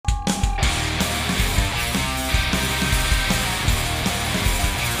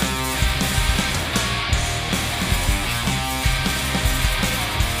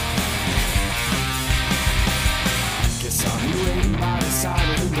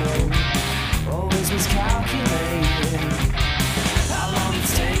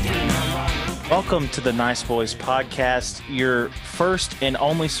Welcome to the Nice Boys Podcast, your first and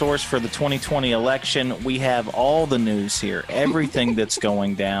only source for the 2020 election. We have all the news here, everything that's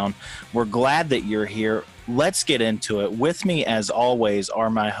going down. We're glad that you're here. Let's get into it. With me, as always,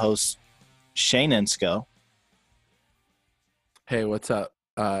 are my hosts, Shane Ensko. Hey, what's up?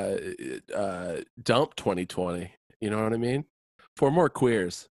 Dump 2020. You know what I mean? 4 more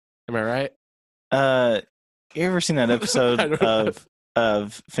queers. Am I right? You ever seen that episode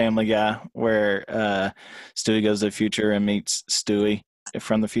of Family Guy where Stewie goes to the future and meets Stewie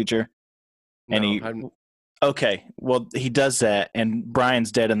from the future? And okay, well, he does that, and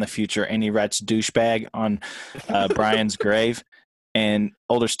Brian's dead in the future, and he writes douchebag on Brian's grave. And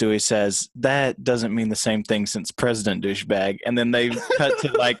older Stewie says, that doesn't mean the same thing since President douchebag. And then they cut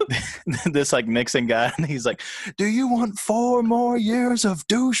to like this like Nixon guy, and he's like, do you want 4 more years of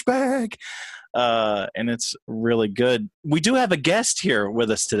douchebag? And it's really good. We do have a guest here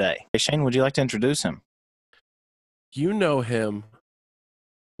with us today. Hey, Shane, would you like to introduce him? You know him.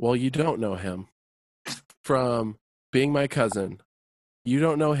 Well, you don't know him from being my cousin. You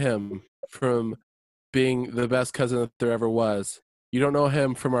don't know him from being the best cousin that there ever was. You don't know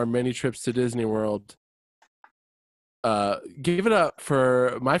him from our many trips to Disney World. Give it up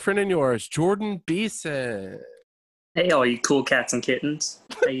for my friend and yours, Jordan Beeson. Hey, all you cool cats and kittens.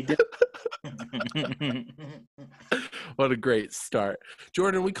 How you doing? What a great start.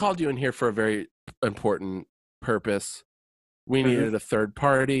 Jordan, we called you in here for a very important purpose. We needed a third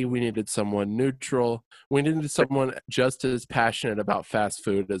party. We needed someone neutral. We needed someone just as passionate about fast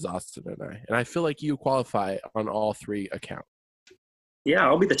food as Austin and I. And I feel like you qualify on all 3 accounts. Yeah,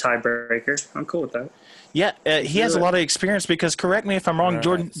 I'll be the tiebreaker. I'm cool with that. Yeah, he has a lot of experience because, correct me if I'm wrong,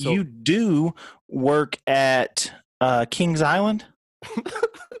 Jordan, you do work at Kings Island?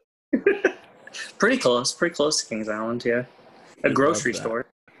 Pretty close to Kings Island, yeah. A grocery store.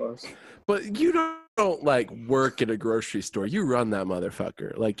 Close. But you don't like work at a grocery store. You run that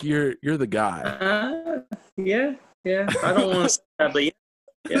motherfucker. Like you're the guy. Yeah. I don't want to say that, but yeah.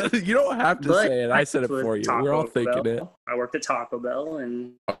 You don't have to say it. I said it for you. We're all thinking it. I worked at Taco Bell,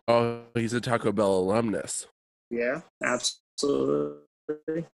 and he's a Taco Bell alumnus. Yeah, absolutely.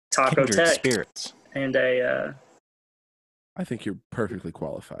 Taco Kindred Tech spirits. And I think you're perfectly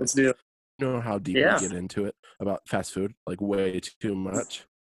qualified. Let's do it. You know how deep we get into it about fast food, like way too much.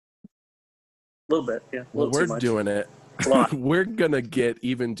 A little bit, yeah. Well, we're doing it. We're gonna get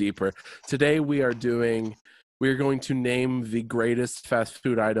even deeper. Today we are going to name the greatest fast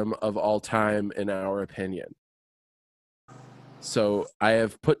food item of all time in our opinion. So I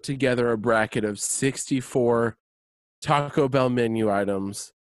have put together a bracket of 64 Taco Bell menu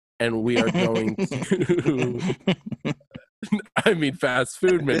items, and we are going to fast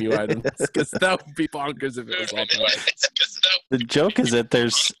food menu items, because that would be bonkers if it was all time. The joke is that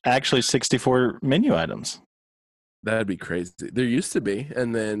there's actually 64 menu items. That'd be crazy. There used to be,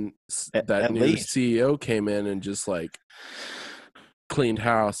 and then that new CEO came in and just like cleaned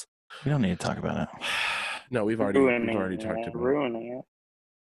house. We don't need to talk about it. No, we've already talked about ruining it.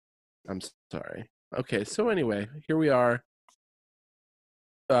 I'm sorry. Okay, so anyway, here we are,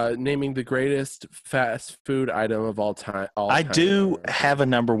 naming the greatest fast food item of all time. I do have a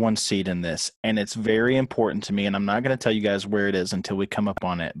number 1 seed in this, and it's very important to me, and I'm not going to tell you guys where it is until we come up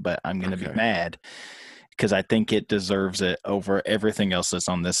on it, but I'm going to be mad because I think it deserves it over everything else that's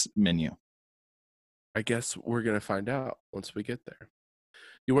on this menu. I guess we're going to find out once we get there.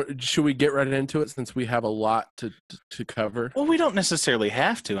 Should we get right into it since we have a lot to cover? Well, we don't necessarily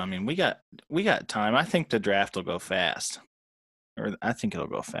have to. I mean, we got time. I think the draft will go fast. Or I think it'll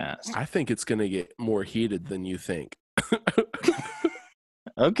go fast. I think it's going to get more heated than you think.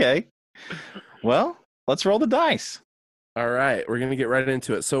 Okay. Well, let's roll the dice. All right, we're going to get right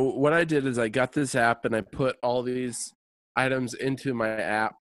into it. So what I did is I got this app and I put all these items into my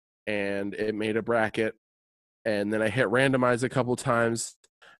app, and it made a bracket, and then I hit randomize a couple times,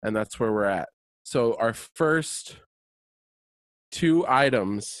 and that's where we're at. So our first 2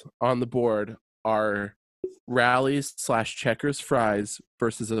 items on the board are Rally's / Checkers fries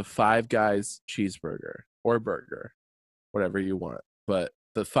versus a Five Guys cheeseburger or burger, whatever you want. But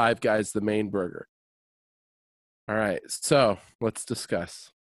the Five Guys, the main burger. All right, so let's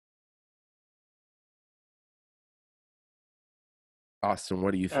discuss. Austin,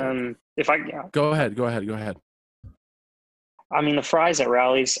 what do you think? Go ahead. I mean, the fries at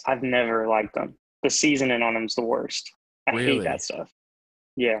Rally's, I've never liked them. The seasoning on them's the worst. I hate that stuff.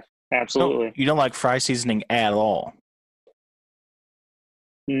 Yeah, absolutely. No, you don't like fry seasoning at all?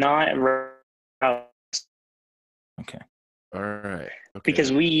 Not Rally's. Okay. All right. Okay.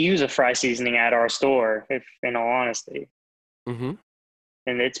 Because we use a fry seasoning at our store, if in all honesty. Mm-hmm.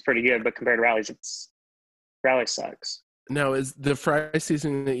 and it's pretty good. But compared to Rally's sucks. Now, is the fry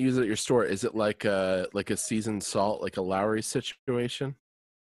seasoning that you use at your store, is it like a seasoned salt, like a Lowry situation?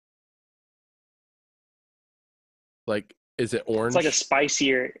 Like, is it orange? It's like a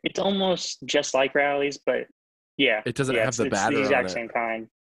spicier. It's almost just like Rally's, but yeah, it doesn't have the batter the exact on it. same kind.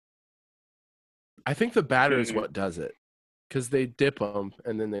 I think the batter is what does it, because they dip them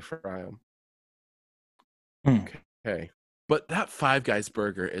and then they fry them. Okay, but that Five Guys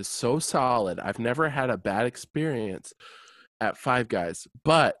burger is so solid. I've never had a bad experience at Five Guys,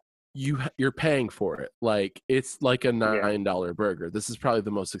 but you're paying for it. Like, it's like a $9 burger. This is probably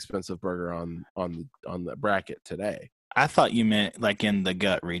the most expensive burger on the bracket today. I thought you meant like in the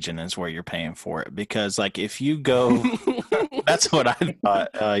gut region is where you're paying for it, because like if you go, that's what I thought.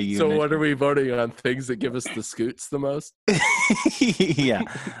 So what are we voting on? Things that give us the scoots the most? Yeah.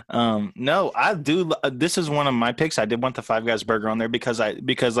 No, I do. This is one of my picks. I did want the Five Guys burger on there because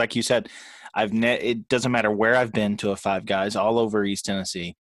like you said, it doesn't matter where I've been to a Five Guys all over East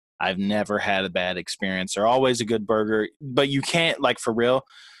Tennessee. I've never had a bad experience. They're always a good burger, but you can't, like, for real,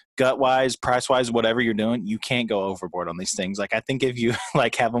 gut wise, price wise, whatever you're doing, you can't go overboard on these things. Like, I think if you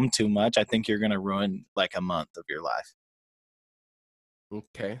like have them too much, I think you're going to ruin like a month of your life.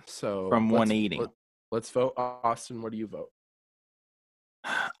 Okay. So from one eating. Let's vote. Austin, what do you vote?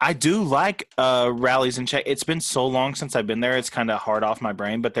 I do like Rallies in Czech. It's been so long since I've been there. It's kind of hard off my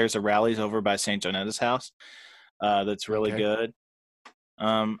brain, but there's a Rallies over by St. Jonetta's house that's really good.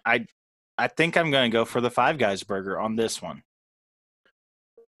 I think I'm going to go for the Five Guys burger on this one.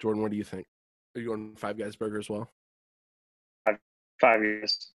 Jordan, what do you think? Are you going Five Guys burger as well? 5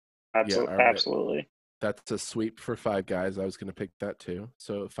 years. Absolutely. Yeah, right. Absolutely. That's a sweep for Five Guys. I was going to pick that too.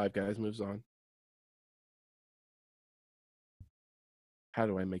 So Five Guys moves on. How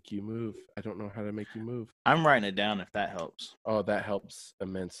do I make you move? I don't know how to make you move. I'm writing it down if that helps. Oh, that helps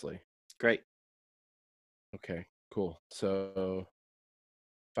immensely. Great. Okay, cool. So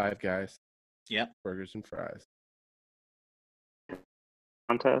Five Guys. Yep. Burgers and fries.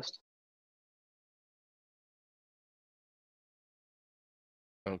 Contest.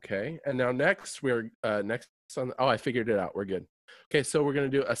 Okay, and now next we're next on. I figured it out. We're good. Okay, so we're gonna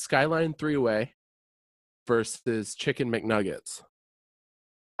do a Skyline 3-way versus Chicken McNuggets.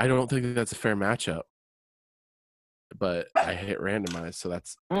 I don't think that's a fair matchup, but I hit randomize, so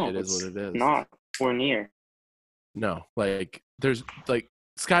that's it is what it is. Not we're near. No, like there's like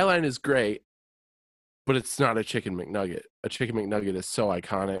Skyline is great, but it's not a Chicken McNugget. A Chicken McNugget is so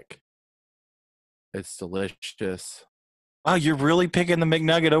iconic. It's delicious. Wow, you're really picking the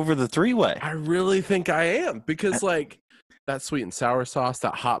McNugget over the 3-way. I really think I am, because like that sweet and sour sauce,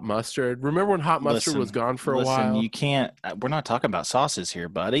 that hot mustard. Remember when hot mustard was gone for a while? You can't. We're not talking about sauces here,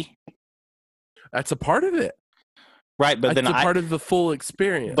 buddy. That's a part of it, right? But it's a part of the full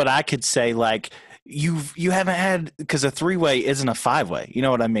experience. But I could say like you haven't had, because a 3-way isn't a 5-way. You know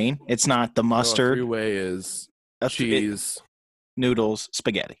what I mean? It's not the mustard. No, 3-way is cheese, noodles,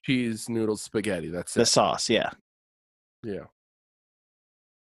 spaghetti. Cheese, noodles, spaghetti. That's the sauce. Yeah. Yeah.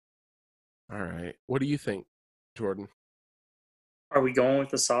 All right. What do you think, Jordan? Are we going with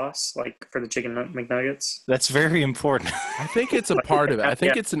the sauce, like for the Chicken McNuggets? That's very important. I think it's a part of it. I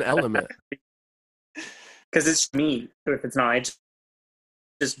think it's an element. Because it's meat. If it's not, it's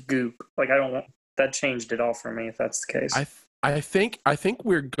just goop. Like, I don't want that. Changed it all for me if that's the case. I think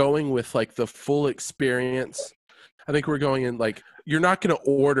we're going with like the full experience. I think we're going in like, you're not going to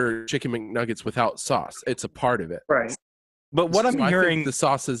order Chicken McNuggets without sauce. It's a part of it. Right. But what I'm hearing, I think the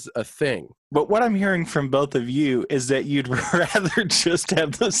sauce is a thing. But what I'm hearing from both of you is that you'd rather just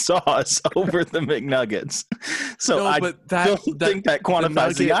have the sauce over the McNuggets. So no, I don't think that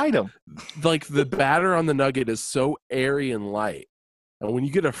quantifies the item. Like, the batter on the nugget is so airy and light. And when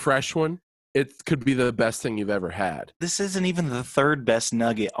you get a fresh one, it could be the best thing you've ever had. This isn't even the third best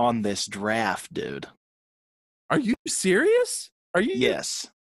nugget on this draft, dude. Are you serious? Are you? Yes.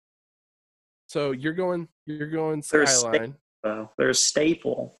 So you're going Skyline. They're a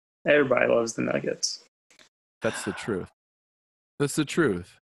staple. Everybody loves the nuggets. That's the truth. That's the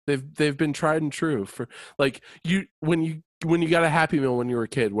truth. They've been tried and true for, like, when you got a Happy Meal when you were a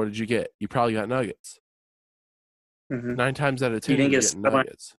kid. What did you get? You probably got nuggets. Mm-hmm. 9 times out of 10, you get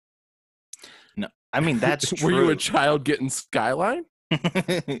nuggets. No, I mean that's true. Were you a child getting Skyline?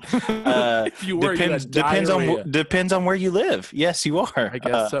 If you were, depends on where you live. Yes, you are. I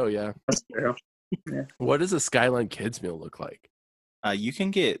guess so. Yeah. That's true. Yeah. What does a Skyline kids meal look like? You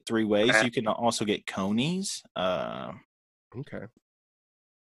can get 3 ways. You can also get conies. Okay.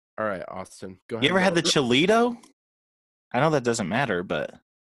 All right, Austin. Go ahead. You ever had the Cholito? I know that doesn't matter, but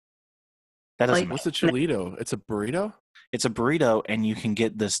That doesn't matter. What's a chilito? It's a burrito? It's a burrito, and you can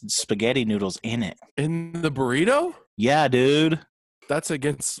get this spaghetti noodles in it. In the burrito? Yeah, dude. That's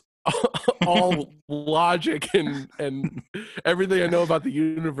against all logic and everything I know about the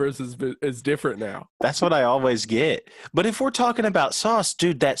universe is different now. That's what I always get. But if we're talking about sauce,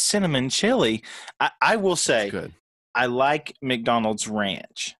 dude, that cinnamon chili, I will say, good. I like McDonald's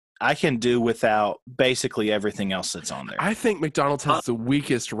ranch. I can do without basically everything else that's on there. I think McDonald's has the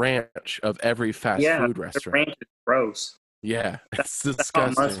weakest ranch of every fast food restaurant. Ranch is gross. Yeah, it's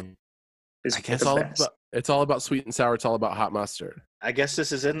disgusting. I guess it's all about sweet and sour. It's all about hot mustard. I guess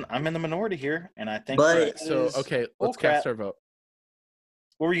I'm in the minority here, and I think. But let's cast our vote.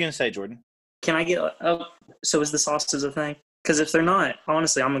 What were you gonna say, Jordan? Can I get? So is the sauces a thing? Because if they're not,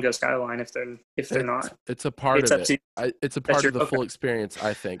 honestly, I'm gonna go Skyline. If they're not, it's a part of it. It's a part of the full experience.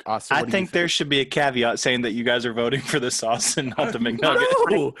 I think. Austin, I think there should be a caveat saying that you guys are voting for the sauce and not the McNugget.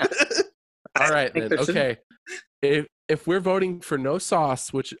 No. All right then. Okay. If we're voting for no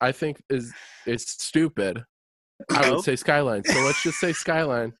sauce, which I think is stupid, I would say Skyline. So let's just say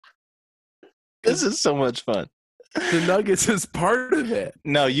Skyline. This is so much fun. The Nuggets is part of it.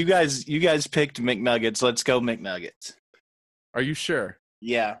 No, you guys picked McNuggets. Let's go McNuggets. Are you sure?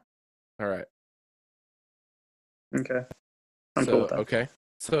 Yeah. All right. Okay. I'm cool with that. Okay.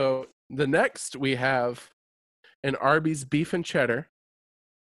 So the next we have an Arby's beef and cheddar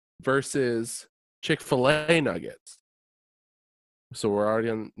versus Chick-fil-A nuggets. So we're already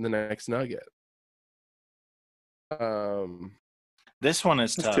on the next nugget. This one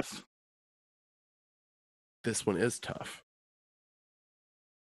is tough. This one is tough.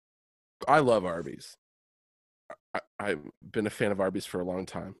 I love Arby's. I've been a fan of Arby's for a long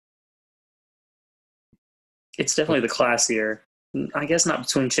time. It's definitely the classier. I guess not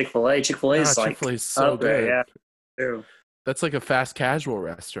between Chick-fil-A. Chick-fil-A is like Chick-fil-A's so good. Yeah, true. That's like a fast casual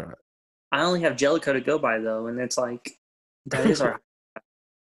restaurant. I only have Jellicoe to go by though, and it's like that is our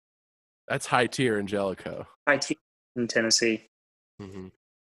That's high tier in Jellicoe. high tier in Tennessee. Mm-hmm.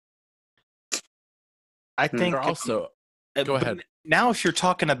 I think also. Go ahead. Now, if you're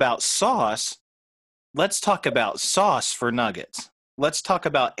talking about sauce, let's talk about sauce for nuggets. Let's talk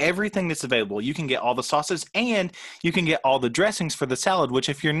about everything that's available. You can get all the sauces and you can get all the dressings for the salad, which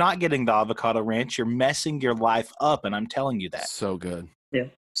if you're not getting the avocado ranch, you're messing your life up, and I'm telling you that. So good. Yeah,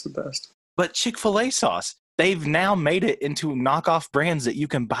 it's the best. But Chick-fil-A sauce, they've now made it into knockoff brands that you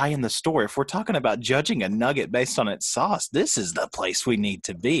can buy in the store. If we're talking about judging a nugget based on its sauce, this is the place we need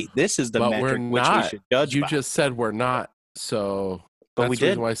to be. This is the metric which we should judge You by. just said we're not, so but that's we the did.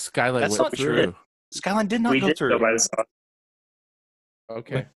 reason why Skyline That's went not through. true. Skyline did not We go did through. go by the sauce.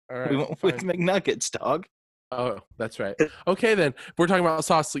 Okay, all right. We went with McNuggets, dog. Oh, that's right. Okay, then we're talking about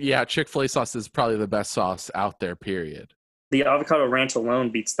sauce. Yeah, Chick-fil-A sauce is probably the best sauce out there. Period. The avocado ranch alone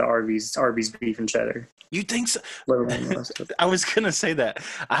beats the Arby's beef and cheddar. You think so? Literally, I was gonna say that.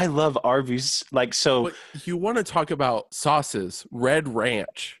 I love Arby's. Like so. But you want to talk about sauces? Red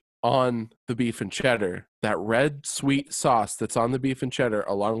Ranch on the beef and cheddar. That red sweet sauce that's on the beef and cheddar,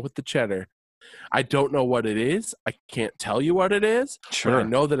 along with the cheddar. I don't know what it is. I can't tell you what it is. Sure. But I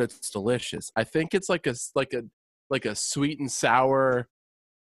know that it's delicious. I think it's like a sweet and sour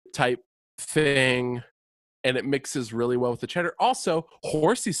type thing, and it mixes really well with the cheddar. Also,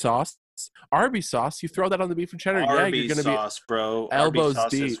 horsey sauce, Arby's sauce. You throw that on the beef and cheddar. Arby's you're gonna sauce, bro. elbows Arby's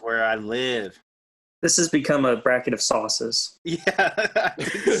sauce deep. is where I live. this has become a bracket of sauces. Yeah, I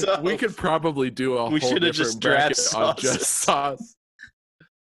think so. We could probably do a We whole should have different just draft bracket on just sauces. sauce.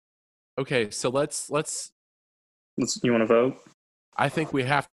 Okay, so let's. You want to vote? I think we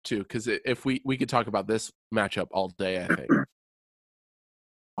have to, because if we could talk about this matchup all day. I think.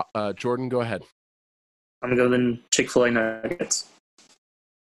 Jordan, go ahead. I'm gonna go then Chick-fil-A nuggets.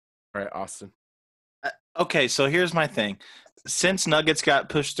 All right, Austin. Okay, so here's my thing. Since Nuggets got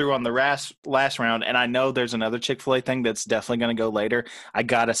pushed through on the last round, and I know there's another Chick-fil-A thing that's definitely going to go later, I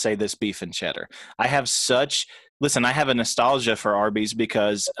got to say this beef and cheddar. I have a nostalgia for Arby's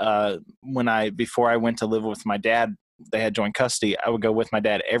because before I went to live with my dad, they had joint custody. I would go with my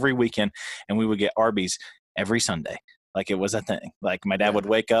dad every weekend, and we would get Arby's every Sunday. Like it was a thing. Like my dad would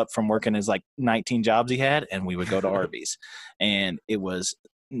wake up from working his 19 jobs he had, and we would go to Arby's, and it was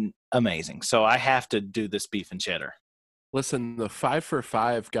amazing. So I have to do this beef and cheddar. Listen, the 5 for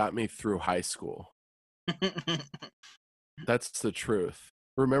 $5 got me through high school. That's the truth.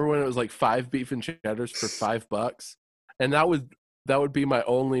 Remember when it was like 5 beef and cheddars for $5? And that would be my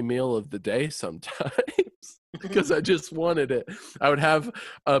only meal of the day sometimes because I just wanted it. I would have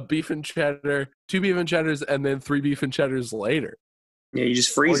a beef and cheddar, 2 beef and cheddars, and then 3 beef and cheddars later. Yeah, you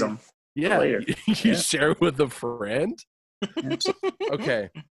just freeze them. Yeah, later. you share with a friend. Absolutely. Okay.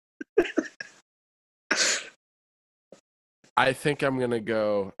 I think I'm gonna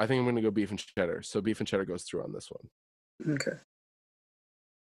go beef and cheddar. So beef and cheddar goes through on this one. Okay.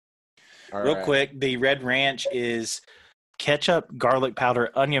 Real quick, the Red Ranch is ketchup, garlic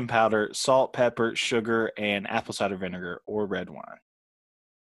powder, onion powder, salt, pepper, sugar, and apple cider vinegar or red wine.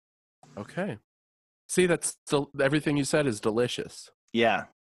 Okay. See, that's still everything you said is delicious. Yeah.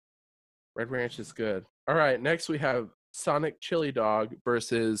 Red Ranch is good. All right, next we have Sonic Chili Dog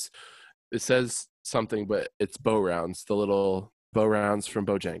versus, it says something, but it's Bo Rounds, the little Bo Rounds from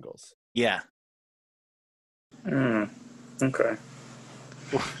Bojangles. Yeah. Okay.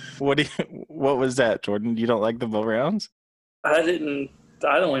 What was that, Jordan? You don't like the Bo Rounds? I don't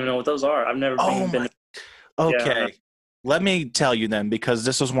even know what those are. I've never been. Okay. Yeah. Let me tell you then, because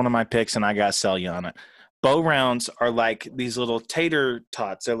this was one of my picks and I got to sell you on it. Bo Rounds are like these little tater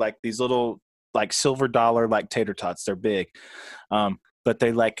tots. They're like these little like silver dollar like tater tots. They're big. But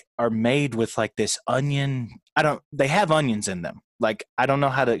they like are made with like this onion. They have onions in them. Like, I don't know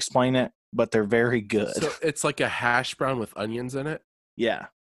how to explain it, but they're very good. So it's like a hash brown with onions in it? Yeah.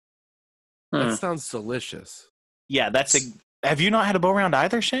 That sounds delicious. Yeah, have you not had a Bo Round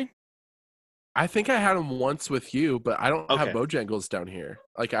either, Shane? I think I had them once with you, but I don't have Bojangles down here.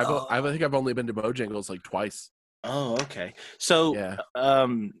 Like I think I've only been to Bojangles like twice. Oh, okay. So, yeah.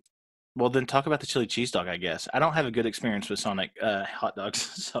 Well, then talk about the chili cheese dog, I guess. I don't have a good experience with Sonic hot dogs,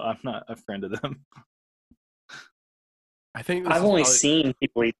 so I'm not a friend of them. I think I've only seen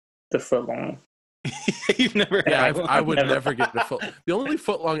people eat the footlong. You've never had one? I would never get a foot. The only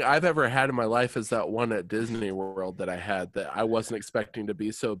footlong I've ever had in my life is that one at Disney World that I had that I wasn't expecting to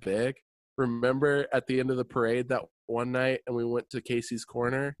be so big. Remember at the end of the parade that one night and we went to Casey's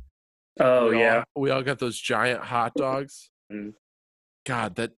Corner? Oh, yeah. We all got those giant hot dogs.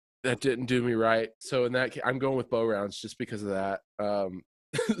 God, that didn't do me right. So in that case, I'm going with Bo Rounds just because of that.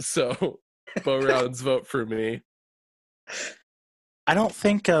 So Bo Rounds vote for me. I don't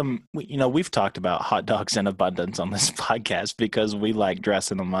think we've talked about hot dogs in abundance on this podcast because we like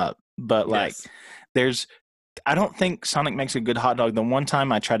dressing them up. But like I don't think Sonic makes a good hot dog. The one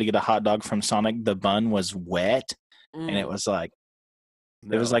time I tried to get a hot dog from Sonic, the bun was wet and it was like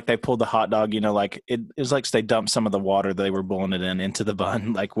it was like they pulled the hot dog, like it was like they dumped some of the water they were boiling it into the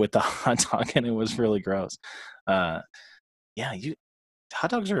bun, like with the hot dog, and it was really gross. Hot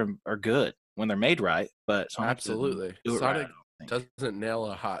dogs are good when they're made right, but Sonic absolutely Sonic doesn't nail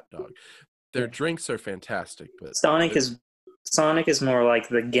a hot dog. Their drinks are fantastic, but Sonic is more like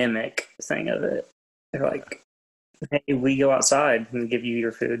the gimmick thing of it. They're like, hey, we go outside and give you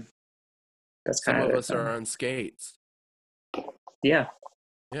your food. That's kind of us are on skates. Yeah.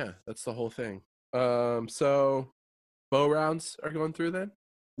 Yeah, that's the whole thing. So Bo Rounds are going through then?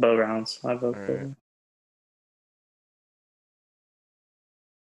 Bo Rounds. I vote for them.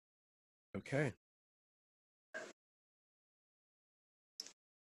 Okay.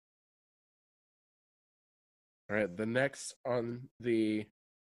 All right, the next on the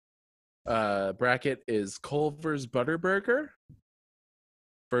bracket is Culver's Butterburger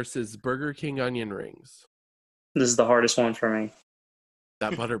versus Burger King Onion Rings. This is the hardest one for me.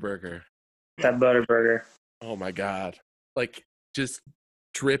 That Butterburger. That Butterburger. Oh my God. Like just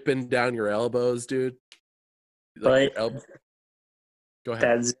dripping down your elbows, dude. Like but go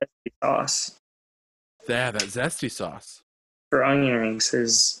ahead. That zesty sauce. Yeah, that zesty sauce. For onion rings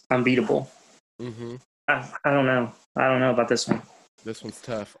is unbeatable. Mm-hmm. I don't know. I don't know about this one. This one's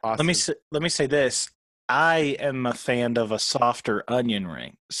tough. Awesome. Let me say this. I am a fan of a softer onion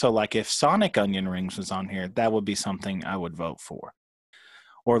ring. So like if Sonic onion rings was on here, that would be something I would vote for.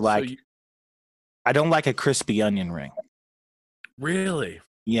 Or like I don't like a crispy onion ring. Really?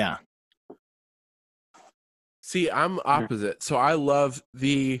 Yeah. See, I'm opposite. So I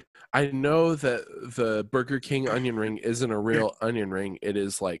know that the Burger King onion ring isn't a real onion ring. It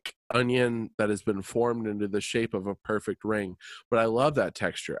is like onion that has been formed into the shape of a perfect ring. But I love that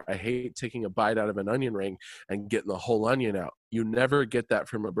texture. I hate taking a bite out of an onion ring and getting the whole onion out. You never get that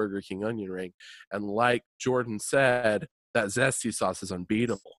from a Burger King onion ring. And like Jordan said, that zesty sauce is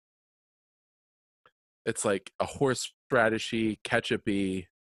unbeatable. It's like a horseradishy, ketchup-y.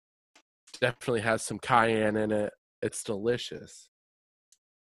 Definitely has some cayenne in it. It's delicious.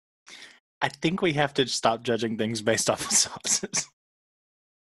 I think we have to stop judging things based off of sauces.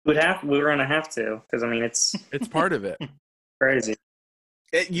 We're gonna have to, because I mean it's part of it. Crazy.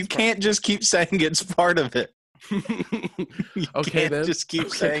 You can't just keep saying it's part of it. Okay, then. Just keep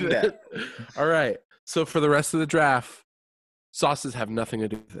saying that. All right. So for the rest of the draft, sauces have nothing to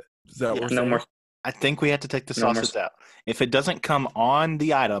do with it. Is that what we're saying? More. I think we have to take the sauces out. If it doesn't come on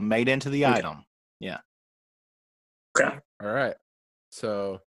the item, made into the item, yeah. Okay. All right.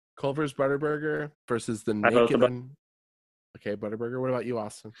 So Culver's Butterburger versus the I vote Naked. the Okay, Butterburger. What about you,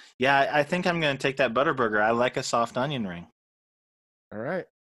 Austin? Yeah, I think I'm going to take that Butterburger. I like a soft onion ring. All right.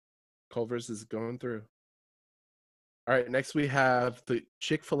 Culver's is going through. All right, next we have the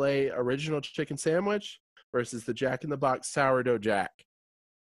Chick-fil-A original chicken sandwich versus the Jack in the Box sourdough jack.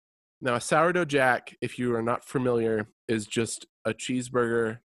 Now, a sourdough jack, if you are not familiar, is just a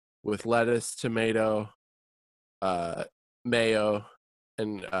cheeseburger with lettuce, tomato, mayo,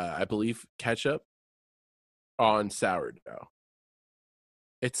 and I believe ketchup on sourdough.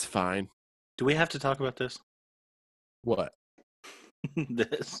 It's fine. Do we have to talk about this? What?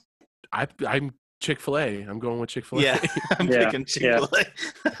 This. I'm Chick-fil-A. I'm going with Chick-fil-A. Yeah, I'm picking Chick-fil-A.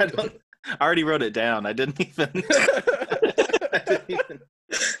 Yeah. I already wrote it down. I didn't even. I didn't even.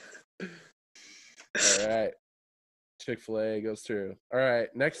 All right. Chick-fil-A goes through. All right.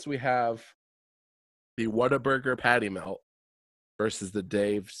 Next we have the Whataburger Patty Melt versus the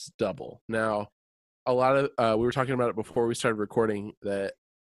Dave's Double. Now, a lot of we were talking about it before we started recording that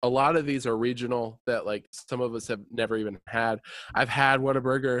a lot of these are regional that like some of us have never even had. I've had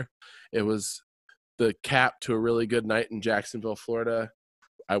Whataburger. It was the cap to a really good night in Jacksonville, Florida.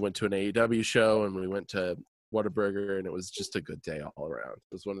 I went to an AEW show and we went to Whataburger and it was just a good day all around.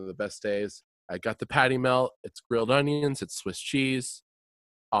 It was one of the best days. I got the patty melt. It's grilled onions. It's Swiss cheese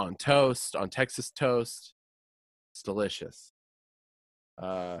on toast, on Texas toast. It's delicious.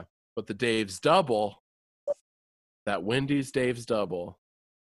 But the Dave's Double, that Wendy's Dave's Double,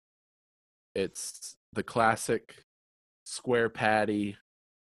 it's the classic square patty.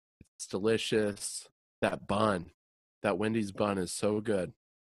 It's delicious. That bun, that Wendy's bun is so good.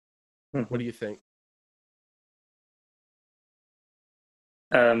 What do you think?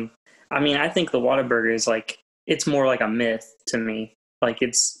 I mean, I think the Whataburger is like, it's more like a myth to me. Like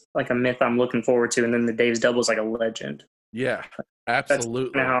it's like a myth I'm looking forward to, and then the Dave's Double is like a legend. Yeah,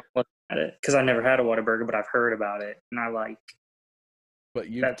 absolutely. That's how I'm looking at it, because I never had a Whataburger, but I've heard about it, and I like. But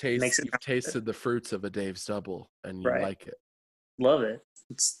you've tasted the fruits of a Dave's Double, and you like it. Love it.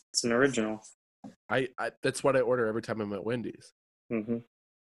 It's an original. I that's what I order every time I'm at Wendy's. Mm-hmm.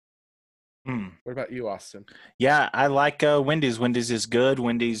 What about you, Austin? Yeah, I like Wendy's. Wendy's is good.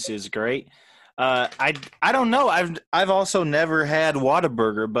 Wendy's is great. I don't know. I've also never had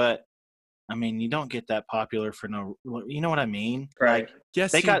Whataburger, but I mean, you don't get that popular for no. You know what I mean? Right. Like,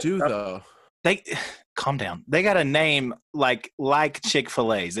 yes, you do though. They calm down. They got a name like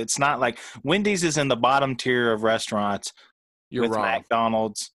Chick-fil-A's. It's not like Wendy's is in the bottom tier of restaurants. You're with wrong.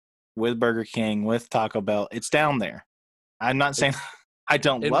 McDonald's, with Burger King, with Taco Bell. It's down there. I'm not saying I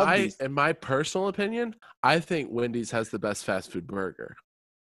don't love these. In my personal opinion, I think Wendy's has the best fast food burger.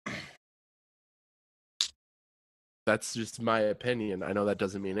 That's just my opinion. I know that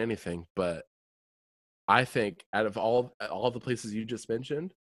doesn't mean anything, but I think out of all the places you just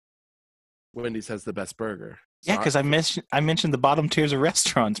mentioned, Wendy's has the best burger. So yeah, because I mentioned the bottom tiers of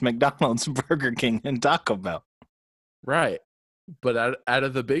restaurants: McDonald's, Burger King, and Taco Bell. Right, but out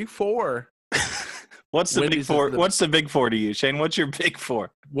of the big four, what's the big four? What's the big four to you, Shane? What's your big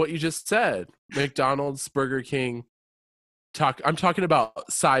four? What you just said: McDonald's, Burger King. I'm talking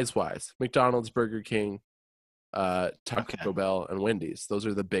about size-wise: McDonald's, Burger King, Taco Bell, and Wendy's. Those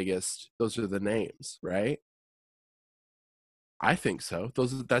are the biggest. Those are the names, right? I think so.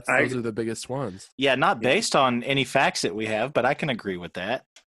 Those are the biggest ones. Yeah, not based on any facts that we have, but I can agree with that.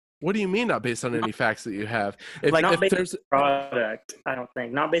 What do you mean not based on any facts that you have? Not based on the product, I don't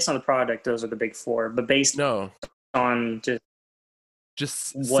think. Not based on the product, those are the big four, but based on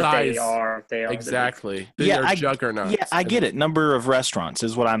just what size. they are. They are exactly. They are juggernauts. Yeah, I get it. Number of restaurants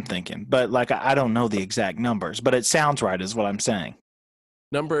is what I'm thinking, but like I don't know the exact numbers, but it sounds right, is what I'm saying.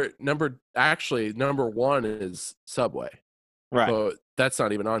 Number one is Subway. Right. But that's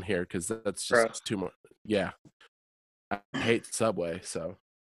not even on here because that's just too much. Yeah. I hate Subway, so.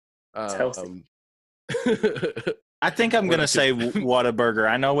 It's healthy. I think I'm going to say Whataburger.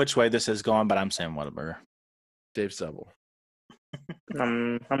 I know which way this is going, but I'm saying Whataburger. Dave's Double.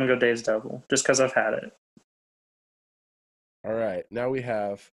 I'm going to go Dave's Double just because I've had it. All right. Now we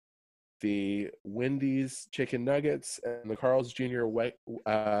have the Wendy's Chicken Nuggets and the Carl's Jr.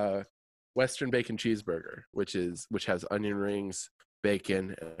 Western Bacon Cheeseburger, which has onion rings,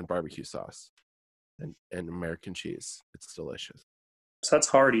 bacon, and barbecue sauce, and American cheese. It's delicious. So that's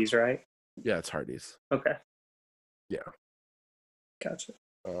Hardee's, right? Yeah, it's Hardee's. Okay. Yeah. Gotcha.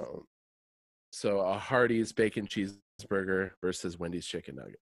 So a Hardee's bacon cheeseburger versus Wendy's chicken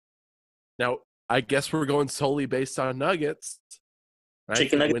nugget. Now, I guess we're going solely based on nuggets. Right?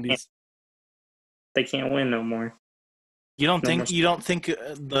 Chicken nuggets. They can't win no more. You don't think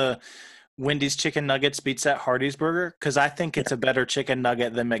the Wendy's chicken nuggets beats that Hardee's burger? Because I think it's a better chicken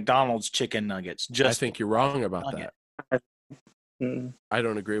nugget than McDonald's chicken nuggets. I think you're wrong about nugget. that. I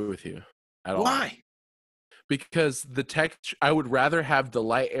don't agree with you at all. Why? Because the texture, I would rather have the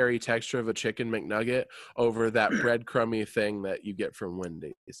light, airy texture of a chicken McNugget over that breadcrumby thing that you get from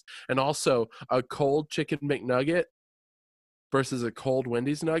Wendy's. And also, a cold chicken McNugget versus a cold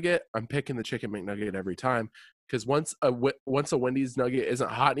Wendy's nugget, I'm picking the chicken McNugget every time. Because once a Wendy's nugget isn't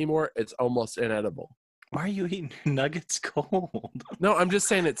hot anymore, it's almost inedible. Why are you eating nuggets cold? No, I'm just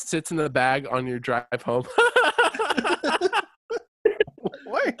saying it sits in the bag on your drive home.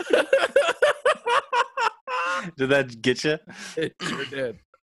 What? Did that get you? It sure did.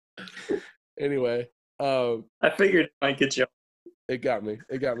 Anyway, I figured it might get you. It got me.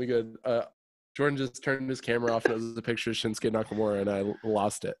 It got me good. Jordan just turned his camera off and it was a picture of Shinsuke Nakamura and I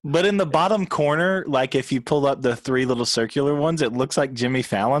lost it. But in the bottom corner, like if you pull up the 3 little circular ones, it looks like Jimmy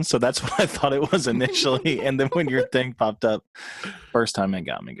Fallon. So that's what I thought it was initially. And then when your thing popped up, first time it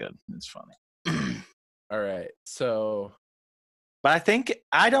got me good. It's funny. All right. So. But I think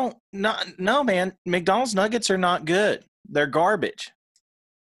no, man. McDonald's nuggets are not good. They're garbage.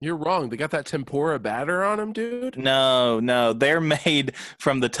 You're wrong. They got that tempura batter on them, dude. No. They're made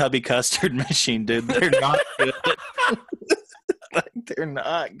from the tubby custard machine, dude. They're not good. Like, they're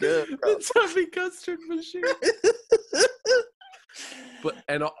not good, bro. The tubby custard machine.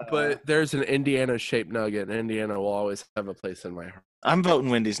 But there's an Indiana shaped nugget, and Indiana will always have a place in my heart. I'm voting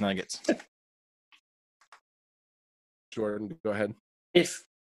Wendy's nuggets. Jordan, go ahead.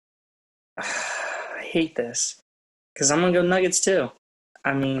 I hate this because I'm gonna go Nuggets too.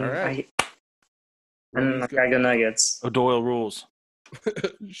 I mean, right. I go Nuggets. O'Doyle rules.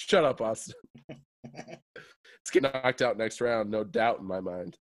 Shut up, Austin. It's getting knocked out next round, no doubt in my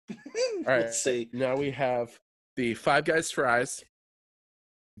mind. All right, let's see. Now we have the Five Guys fries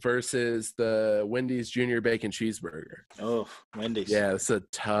versus the Wendy's Junior Bacon Cheeseburger. Oh, Wendy's. Yeah, it's a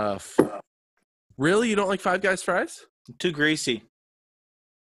tough. Really, you don't like Five Guys fries? Too greasy.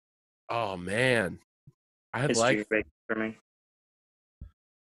 Oh man, It's Junior Bacon for me.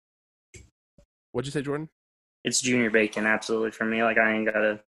 What'd you say, Jordan? It's Junior Bacon, absolutely for me. Like I ain't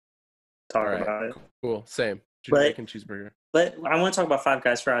gotta talk about it. Cool, same. Junior Bacon Cheeseburger. But I want to talk about Five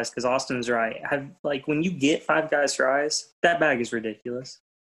Guys fries because Austin's right. When you get Five Guys fries, that bag is ridiculous.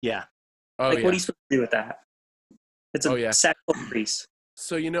 Yeah. What are you supposed to do with that? It's a sack of grease.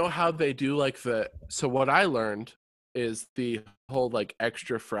 So you know how they do so what I learned is the whole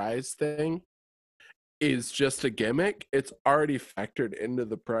extra fries thing is just a gimmick. It's already factored into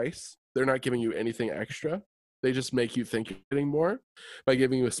the price. They're not giving you anything extra. They just make you think you're getting more by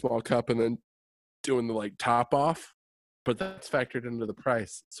giving you a small cup and then doing the top off. But that's factored into the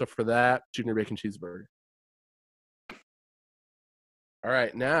price. So for that, Junior Bacon Cheeseburger. All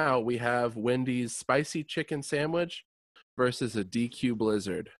right, now we have Wendy's Spicy Chicken Sandwich versus a DQ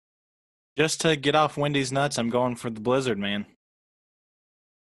Blizzard. Just to get off Wendy's nuts, I'm going for the Blizzard, man.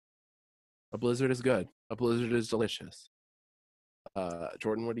 A Blizzard is good. A Blizzard is delicious.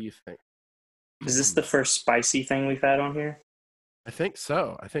 Jordan, what do you think? Is this the first spicy thing we've had on here? I think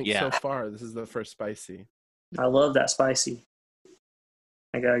so. So far, this is the first spicy. I love that spicy.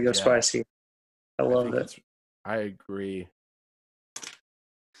 I gotta go spicy. I love it. I agree.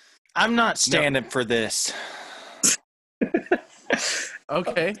 I'm not standing for this.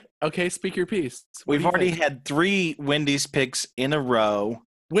 Okay, speak your piece. We've already had 3 Wendy's picks in a row.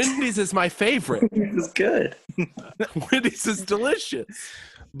 Wendy's is my favorite. It's good. Wendy's is delicious.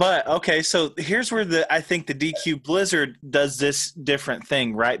 But, okay, so here's where I think the DQ Blizzard does this different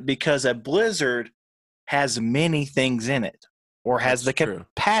thing, right? Because a Blizzard has many things in it or has the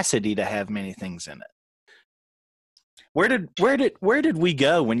capacity to have many things in it. Where did we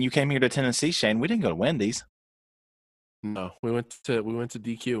go when you came here to Tennessee, Shane? We didn't go to Wendy's. No, we went to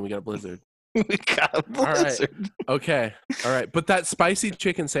DQ and we got a Blizzard. We got a Blizzard. All right. But that spicy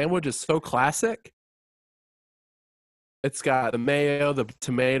chicken sandwich is so classic. It's got the mayo, the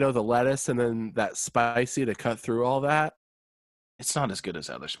tomato, the lettuce, and then that spicy to cut through all that. It's not as good as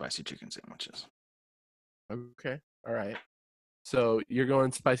other spicy chicken sandwiches. Okay. All right. So you're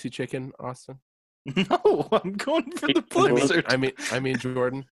going spicy chicken, Austin? No, I'm going for the Blizzard. I mean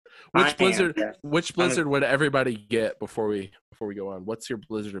Jordan. Which Blizzard would everybody get before we go on? What's your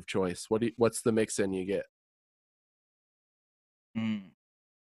Blizzard of choice? What's the mix-in you get?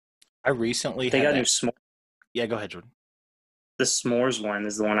 I recently they got new s'mores. Yeah, go ahead, Jordan. The s'mores one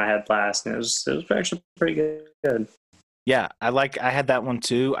is the one I had last, and it was actually pretty good. Yeah, I had that one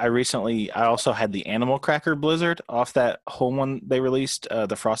too. I also had the Animal Cracker Blizzard off that whole one they released,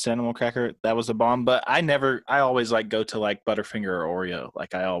 the Frosted Animal Cracker. That was a bomb, but I always like go to like Butterfinger or Oreo.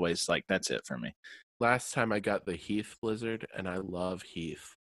 Like I always like that's it for me. Last time I got the Heath Blizzard, and I love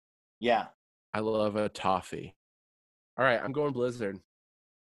Heath. Yeah. I love a toffee. All right, I'm going Blizzard.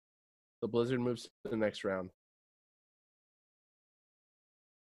 The Blizzard moves to the next round.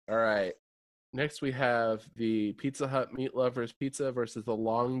 All right. Next, we have the Pizza Hut Meat Lovers Pizza versus the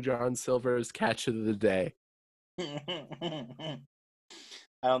Long John Silver's Catch of the Day. I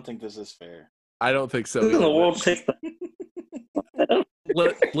don't think this is fair. I don't think so either.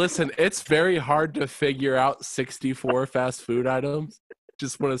 Listen, it's very hard to figure out 64 fast food items.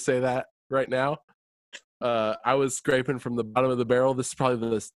 Just want to say that right now. I was scraping from the bottom of the barrel. This is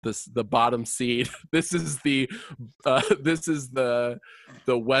probably the bottom seed. This is the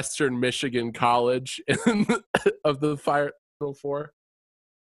Western Michigan College of the Final Four.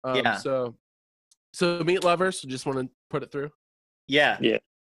 Yeah. So meat lovers, just want to put it through. Yeah.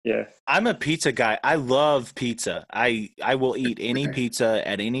 Yeah. I'm a pizza guy. I love pizza. I will eat any pizza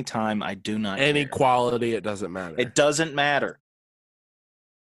at any time. I do not any care. Quality. It doesn't matter. It doesn't matter.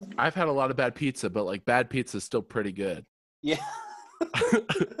 I've had a lot of bad pizza, but like bad pizza is still pretty good. Yeah.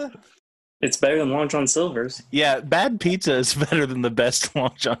 It's better than Long John Silver's. Yeah, bad pizza is better than the best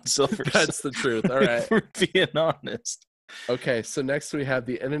Long John Silver's. That's the truth. All right. For being honest. Okay, so next we have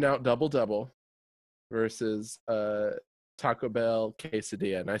the In-N-Out Double Double versus Taco Bell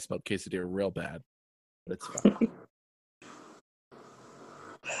Quesadilla. And I spelled quesadilla real bad, but it's fine.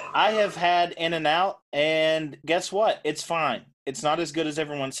 I have had In-N-Out, and guess what? It's fine. It's not as good as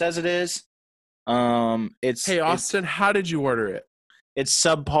everyone says it is. Hey, Austin, how did you order it? It's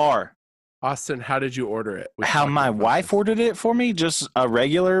subpar. Austin, how did you order it? How my wife ordered it for me? Just a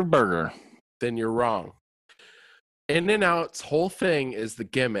regular burger. Then you're wrong. In-N-Out's whole thing is the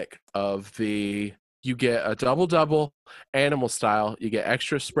gimmick of you get a double-double animal style, you get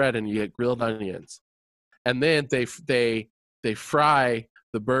extra spread, and you get grilled onions. And then they fry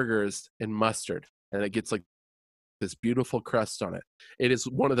the burgers in mustard, and it gets like this beautiful crust on it. It is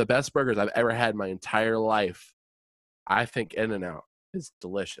one of the best burgers I've ever had in my entire life. I think In-N-Out is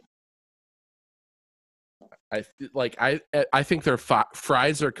delicious. I think their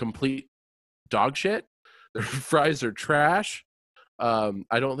fries are complete dog shit. Their fries are trash.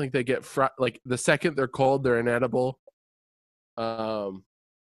 I don't think they get like the second they're cold, they're inedible. I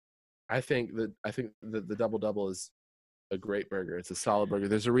think the double double is a great burger. It's a solid burger.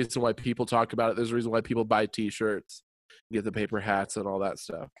 There's a reason why people talk about it. There's a reason why people buy T-shirts, get the paper hats, and all that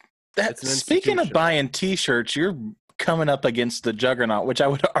stuff. Speaking of buying T-shirts, you're coming up against the juggernaut, which I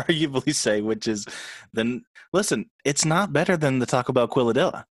would arguably say, which is listen, it's not better than the Taco Bell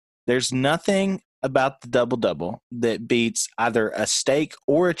Quiladilla. There's nothing about the double double that beats either a steak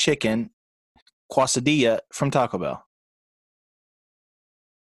or a chicken quesadilla from Taco Bell.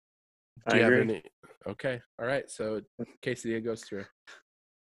 I agree. Okay. All right. So quesadilla goes through.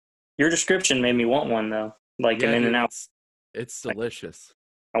 Your description made me want one though. Like an In-N-Out. It's delicious.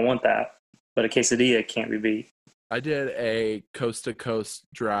 I want that. But a quesadilla can't be beat. I did a coast to coast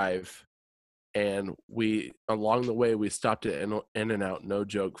drive, and along the way we stopped at In-N-Out, no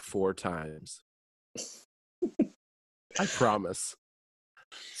joke, 4 times. I promise.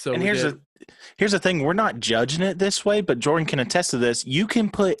 So and here's the thing, we're not judging it this way, but Jordan can attest to this. You can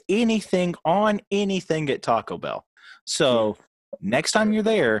put anything on anything at Taco Bell. So next time you're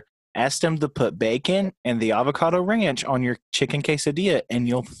there, ask them to put bacon and the avocado ranch on your chicken quesadilla, and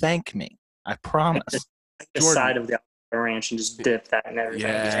you'll thank me. I promise. The side of the avocado ranch and just dip that in everything.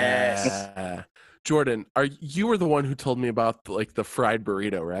 Yeah. Jordan, you were the one who told me about like the fried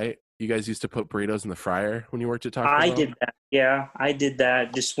burrito, right? You guys used to put burritos in the fryer when you worked at Taco Bell? I did that. Yeah, I did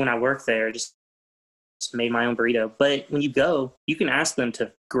that just when I worked there. Just made my own burrito. But when you go, you can ask them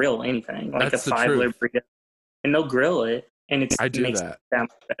to grill anything, like That's a 5-layer burrito, and they'll grill it, and it makes it that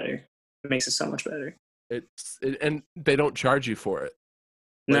much better. It makes it so much better. And they don't charge you for it.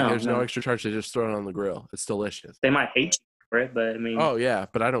 Like, there's no extra charge. They just throw it on the grill. It's delicious. They might hate you for it, but I mean. Oh yeah,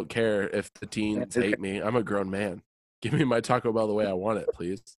 but I don't care if the teens hate me. I'm a grown man. Give me my Taco Bell the way I want it,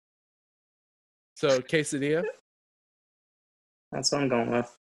 please. So quesadilla. That's what I'm going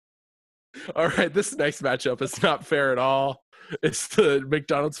with. All right, this next matchup is not fair at all. It's the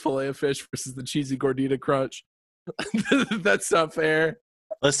McDonald's Filet-O-Fish versus the Cheesy Gordita Crunch. That's not fair.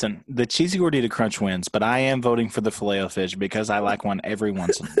 Listen, the Cheesy Gordita Crunch wins, but I am voting for the Filet-O-Fish because I like one every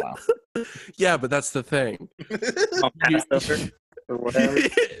once in a while. Yeah, but that's the thing. Or whatever.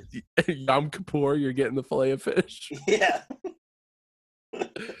 Yom Kippur, you're getting the Filet-O-Fish. Yeah.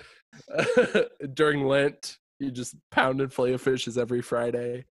 During Lent, You just pounded Filet-O-Fishes every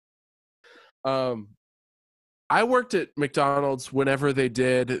Friday. I worked at McDonald's whenever they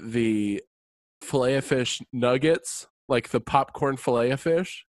did the Filet-O-Fish nuggets, like the popcorn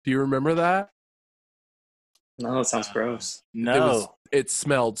Filet-O-Fish. Do you remember that? No, it sounds gross. No. It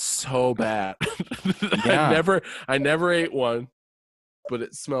smelled so bad. Yeah. I never ate one, but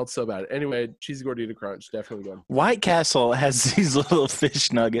it smelled so bad. Anyway, cheesy gordita crunch, definitely good. White Castle has these little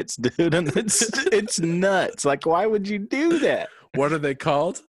fish nuggets, dude, and it's nuts. Like, why would you do that? What are they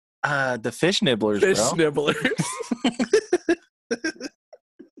called? The fish nibblers, Fish bro. nibblers.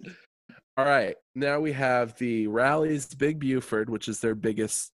 All right, now we have the Rally's Big Buford, which is their big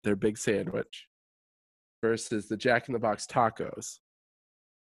sandwich, versus the Jack in the Box tacos.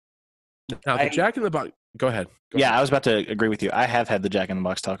 Now, the Jack in the Box. Go ahead. I was about to agree with you. I have had the Jack in the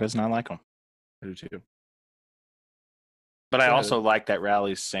Box tacos, and I like them. I do too. But I also like that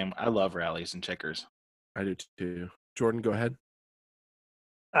Rally's same. I love Rally's and Checkers. I do too. Jordan, go ahead.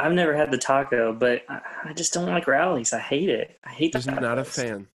 I've never had the taco, but I just don't like Rally's. I hate it. I hate Just not a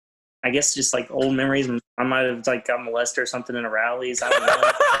fan. I guess just like old memories. I might have like got molested or something in a Rally's. I don't know.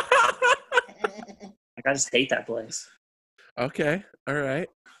 Like, I just hate that place. Okay. All right.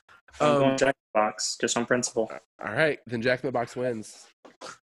 I'm going Jack in the Box just on principle. All right. Then Jack in the Box wins.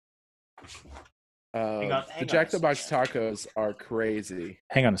 The Jack in the Box tacos are crazy.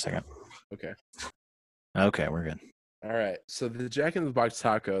 Hang on a second. Okay. Okay, we're good. All right. So the Jack in the Box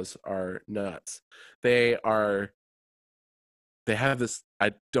tacos are nuts. They have this,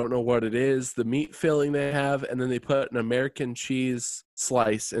 I don't know what it is, the meat filling they have, and then they put an American cheese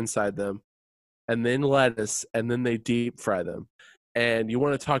slice inside them, and then lettuce, and then they deep fry them. And you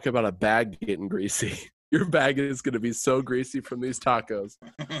want to talk about a bag getting greasy. Your bag is going to be so greasy from these tacos,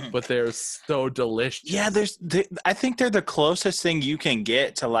 but they're so delicious. Yeah, I think they're the closest thing you can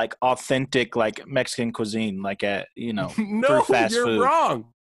get to like authentic like Mexican cuisine, like at no, fast you're food.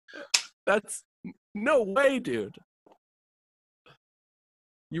 wrong. That's no way, dude.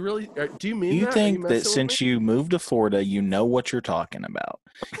 You really do you mean you that? think that since you moved to Florida, you know what you're talking about?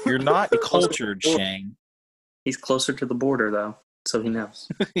 You're not cultured, Shane. He's closer to the border, though, so he knows.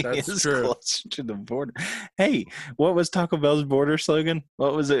 That's true. Closer to the border. Hey, what was Taco Bell's border slogan?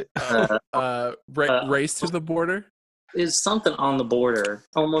 What was it? Race to the border? Is something on the border.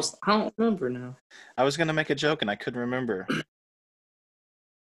 Almost, I don't remember now. I was going to make a joke, and I couldn't remember.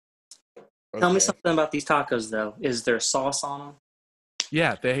 Tell me something about these tacos, though. Is there sauce on them?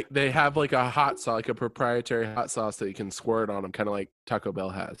 Yeah, they have like a hot sauce, like a proprietary hot sauce that you can squirt on them, kind of like Taco Bell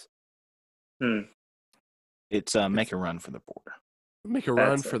has. It's make a run for the border. Make a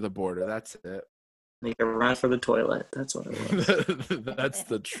run for the border. That's it. Make a run for the toilet. That's what it was. That's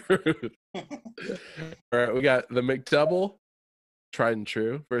the truth. All right, we got the McDouble, tried and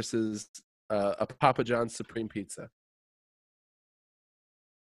true, versus a Papa John's Supreme Pizza.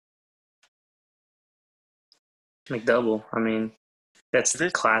 McDouble. I mean, that's the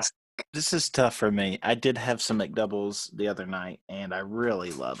classic. This is tough for me. I did have some McDoubles the other night, and I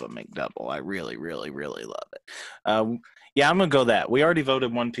really love a McDouble. I really, really, really love it. Yeah, I'm going to go that. We already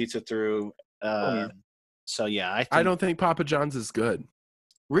voted one pizza through. So, yeah. I don't think Papa John's is good.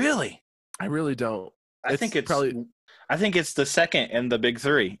 Really? I really don't. I think it's the second in the big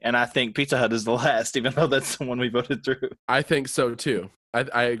three, and I think Pizza Hut is the last, even though that's the one we voted through. I think so, too.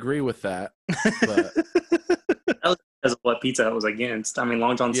 I agree with that. But that was because of what Pizza Hut was against. I mean,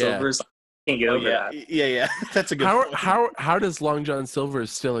 Long John Silver's can't get over that. Yeah. That's a good point. How does Long John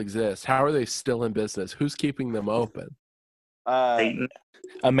Silver's still exist? How are they still in business? Who's keeping them open?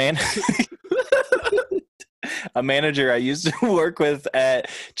 A manager I used to work with at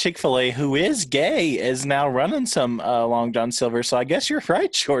Chick-fil-A who is gay is now running some Long John Silver. So I guess you're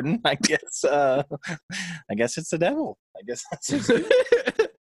right, Jordan. I guess it's the devil. I guess that's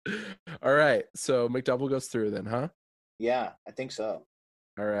it. All right. So McDouble goes through then, huh? Yeah, I think so.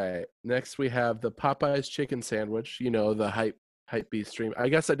 All right. Next we have the Popeyes chicken sandwich. The hype beast stream. I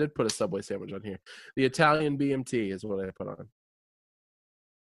guess I did put a Subway sandwich on here. The Italian BMT is what I put on.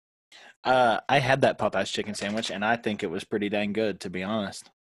 I had that Popeyes chicken sandwich, and I think it was pretty dang good, to be honest.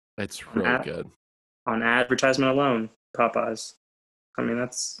 It's really good. On advertisement alone, Popeyes. I mean,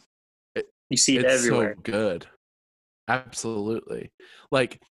 you see it everywhere. It's so good. Absolutely.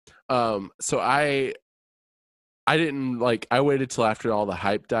 Like, so I didn't I waited till after all the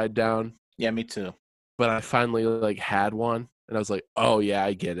hype died down. Yeah, me too. But I finally had one, and I was like, oh yeah,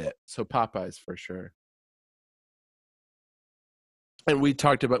 I get it. So Popeyes for sure. And we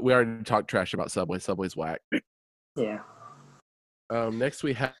already talked trash about Subway. Subway's whack. Yeah. Next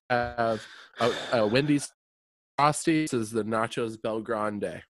we have Wendy's Frosty. This is the Nachos Bel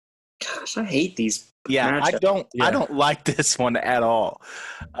Grande. Gosh, Gosh, I hate these. Yeah, matchups. I don't like this one at all.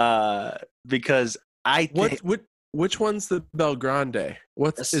 Because I think which one's the Bel Grande?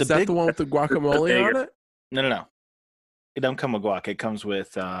 Is that the one with the guacamole on it? No. It don't come with guac. It comes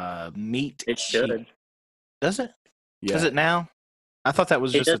with meat. It should. Cheese. Does it? Yeah. Does it now? I thought that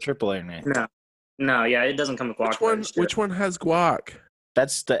was just a triple layer name. No, yeah, it doesn't come with guac. Which one has guac?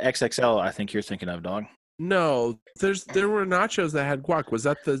 That's the XXL. I think you're thinking of, dog. No, there were nachos that had guac. Was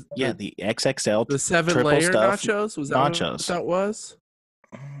that the XXL, the 7-layer nachos? Was that nachos? What that was?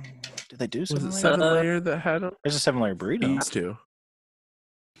 Did they do? Was it 7-layer that had them? There's a 7-layer burrito. These two.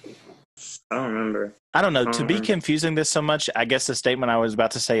 I don't remember. I don't know. To be confusing this so much, I guess the statement I was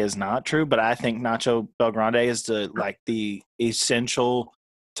about to say is not true. But I think Nacho Bel Grande is the essential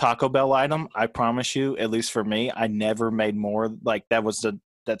Taco Bell item. I promise you, at least for me, I never made more. Like that's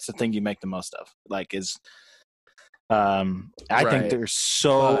the thing you make the most of. I think they're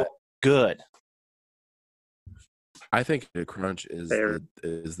so good. I think the crunch is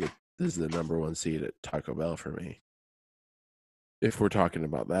the number one seed at Taco Bell for me. If we're talking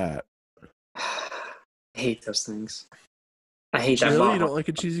about that. I hate those things. I hate that. Really? You don't like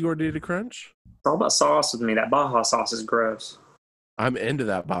a cheesy gordita crunch? It's all about sauce with me. That Baja sauce is gross. I'm into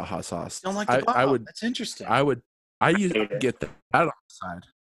that Baja sauce. You don't like the Baja? That's interesting. I used to get that on the side.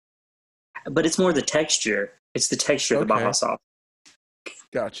 But it's more the texture. It's the texture of the Baja sauce.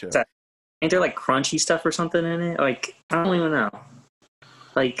 Gotcha. Ain't there like crunchy stuff or something in it? Like, I don't even know.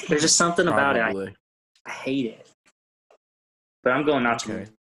 Like, there's just something about it. I hate it. But I'm going Nacho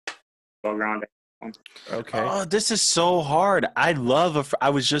Bel Grande. Okay. Oh, this is so hard. I love I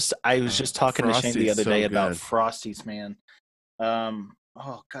was just talking to Shane the other day about Frosties, man.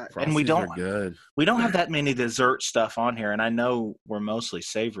 Oh god. Frosties and we don't have that many dessert stuff on here, and I know we're mostly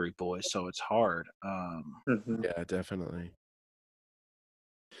savory boys, so it's hard. Yeah, definitely.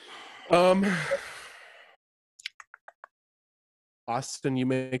 Austin, you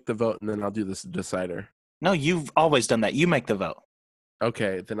make the vote, and then I'll do this decider. No, you've always done that. You make the vote.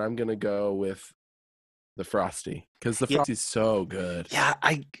 Okay, then I'm gonna go with the Frosty because the Frosty's so good. Yeah,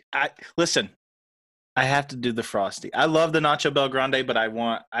 I listen. I have to do the Frosty. I love the Nacho Bel Grande, but I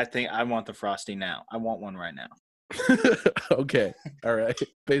want the Frosty now. I want one right now. Okay, all right.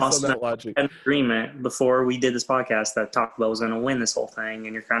 Based on that logic, an agreement before we did this podcast that Taco Bell was going to win this whole thing,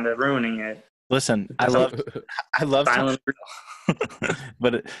 and you're kind of ruining it. Listen, I love Taco Bell,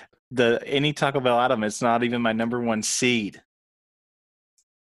 but any Taco Bell item, it's not even my number one seed.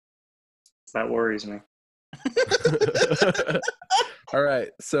 That worries me. All right,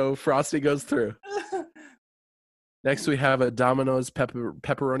 so Frosty goes through. Next, we have a Domino's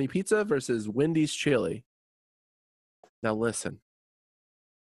pepperoni pizza versus Wendy's chili. Now, listen.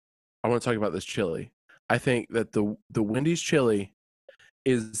 I want to talk about this chili. I think that the Wendy's chili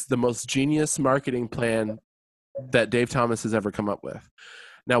is the most genius marketing plan that Dave Thomas has ever come up with.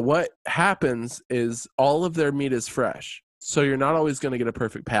 Now, what happens is all of their meat is fresh. So you're not always going to get a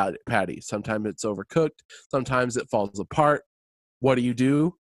perfect patty. Sometimes it's overcooked. Sometimes it falls apart. What do?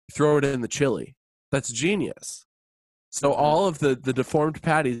 You throw it in the chili. That's genius. So all of the deformed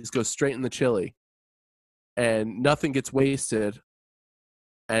patties go straight in the chili. And nothing gets wasted.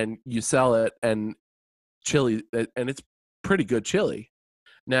 And you sell it and chili. And it's pretty good chili.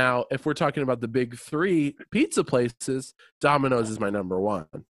 Now, if we're talking about the big three pizza places, Domino's is my number one.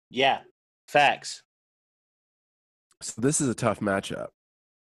 Yeah, facts. So this is a tough matchup.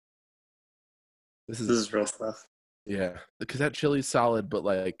 This is real tough. Yeah, because that chili's solid, but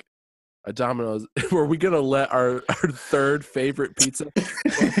like a Domino's, were we going to let our third favorite pizza?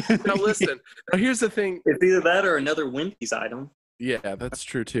 Now listen, now here's the thing. It's either that or another Wendy's item. Yeah, that's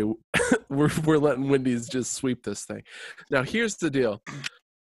true too. We're letting Wendy's just sweep this thing. Now here's the deal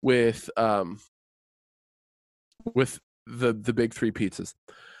with the big three pizzas.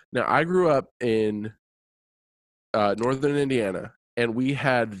 Now I grew up in Northern Indiana, and we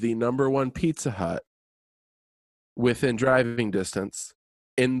had the number one Pizza Hut within driving distance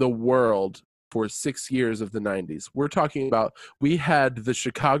in the world for 6 years of the 90s. We're talking about we had the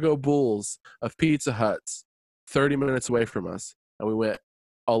Chicago Bulls of Pizza Huts 30 minutes away from us, and we went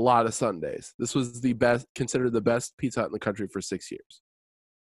a lot of Sundays. This was considered the best Pizza Hut in the country for 6 years.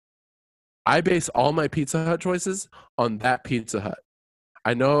 I base all my Pizza Hut choices on that Pizza Hut.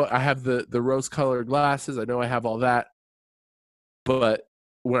 I know I have the rose-colored glasses. I know I have all that. But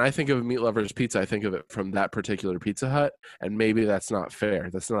when I think of a Meat Lover's Pizza, I think of it from that particular Pizza Hut, and maybe that's not fair.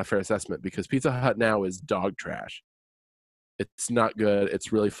 That's not a fair assessment because Pizza Hut now is dog trash. It's not good.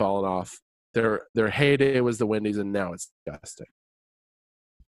 It's really fallen off. Their heyday was the Wendy's, and now it's disgusting.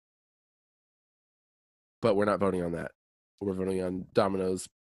 But we're not voting on that. We're voting on Domino's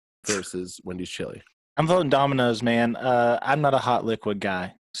versus Wendy's chili. I'm voting Domino's, man. I'm not a hot liquid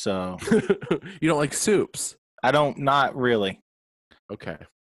guy, so you don't like soups? I don't. Not really. Okay.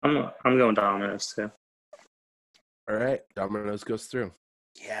 I'm going Domino's too. All right, Domino's goes through.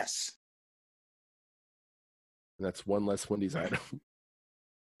 Yes. And that's one less Wendy's item.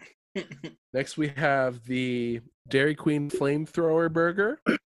 Next, we have the Dairy Queen Flamethrower Burger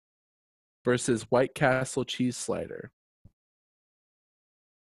versus White Castle Cheese Slider.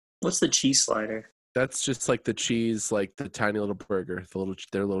 What's the cheese slider? That's just like the cheese, like the tiny little burger,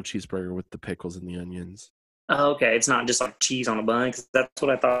 their little cheeseburger with the pickles and the onions. Oh, okay. It's not just like cheese on a bun, because that's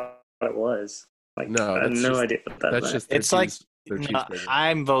what I thought it was. Like, no, I have no idea what that that's meant. just it's cheese, like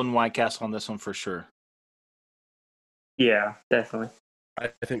I'm voting White Castle on this one for sure. Yeah, definitely. I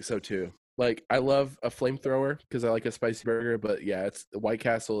think so too. Like, I love a flamethrower because I like a spicy burger, but yeah, it's White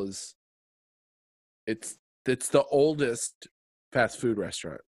Castle is it's the oldest fast food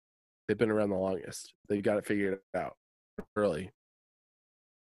restaurant. They've been around the longest. They've got it figured out early.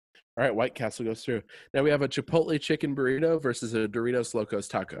 All right, White Castle goes through. Now we have a Chipotle chicken burrito versus a Doritos Locos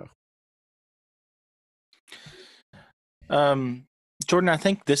taco. Jordan, I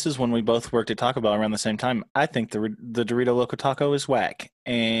think this is when we both worked at Taco Bell around the same time. I think the Dorito Loco Taco is whack,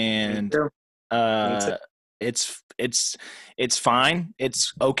 and it's fine.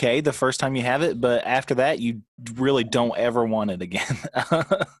 It's okay the first time you have it, but after that, you really don't ever want it again.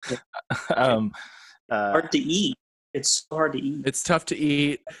 Hard to eat. It's so hard to eat. It's tough to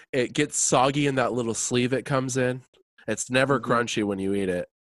eat. It gets soggy in that little sleeve it comes in. It's never crunchy when you eat it.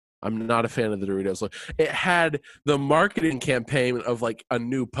 I'm not a fan of the Doritos. It had the marketing campaign of like a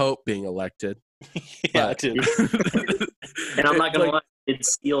new pope being elected. Yeah, it did. And I'm not going to lie, I did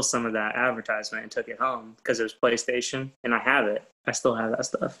steal some of that advertisement and took it home because it was PlayStation, and I have it. I still have that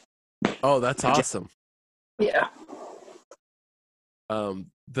stuff. Oh, that's awesome. Yeah.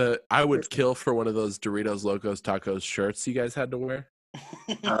 I would kill for one of those Doritos Locos Tacos shirts you guys had to wear.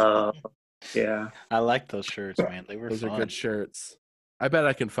 Yeah. I like those shirts, man. Those are good shirts. I bet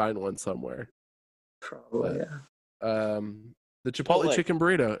I can find one somewhere. Probably, yeah. The Chipotle chicken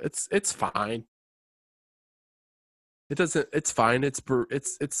burrito, it's fine. It's fine.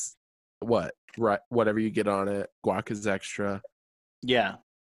 It's what? Right, whatever you get on it. Guac is extra. Yeah.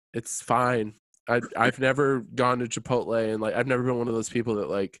 It's fine. I've never gone to Chipotle, and like I've never been one of those people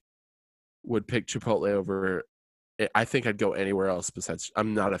that like would pick Chipotle over. I think I'd go anywhere else besides.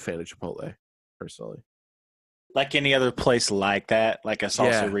 I'm not a fan of Chipotle personally. Like any other place like that, like a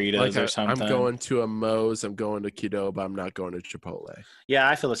Salsaritas or something. I'm going to a Moe's. I'm going to Qdoba. I'm not going to Chipotle. Yeah,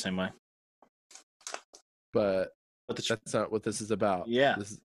 I feel the same way. But that's not what this is about. Yeah.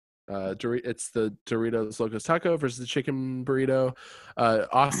 This is, it's the Doritos Locos Taco versus the chicken burrito.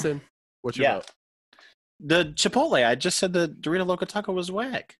 Austin, what's your vote? The Chipotle. I just said the Dorito Loco Taco was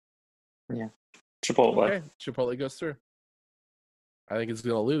whack. Yeah. Chipotle. Okay, Chipotle goes through. I think it's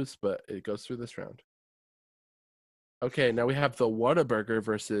going to lose, but it goes through this round. Okay, now we have the Whataburger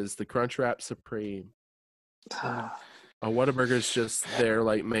versus the Crunchwrap Supreme. A Whataburger is just their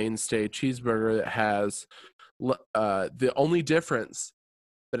like mainstay cheeseburger that has the only difference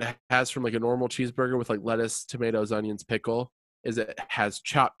that it has from like a normal cheeseburger with like lettuce, tomatoes, onions, pickle is it has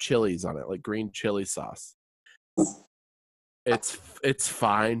chopped chilies on it, like green chili sauce. It's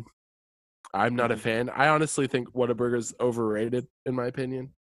fine. I'm not a fan. I honestly think Whataburger is overrated in my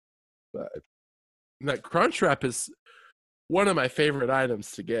opinion. But that Crunchwrap is one of my favorite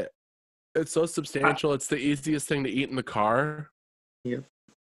items to get. It's so substantial. It's the easiest thing to eat in the car. Yep.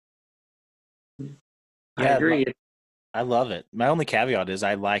 Yeah, I agree. I love it. My only caveat is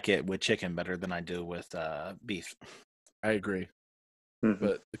I like it with chicken better than I do with beef. I agree. Mm-hmm.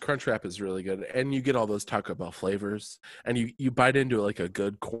 But the Crunchwrap is really good. And you get all those Taco Bell flavors. And you bite into like a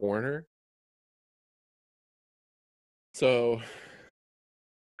good corner. So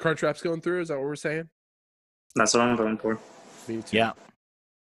Crunchwrap's going through? Is that what we're saying? That's what I'm going for. Me too. Yeah.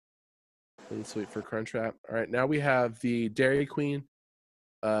 Really sweet for Crunchwrap. All right, now we have the Dairy Queen.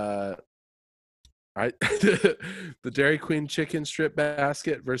 The Dairy Queen chicken strip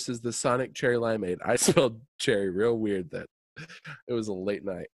basket versus the Sonic cherry limeade. I spelled cherry real weird then. It was a late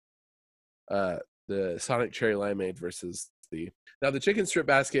night. The Sonic cherry limeade versus now the chicken strip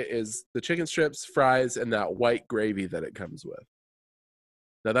basket is the chicken strips, fries, and that white gravy that it comes with.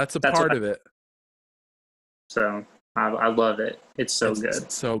 Now that's part of it. So I love it. It's good.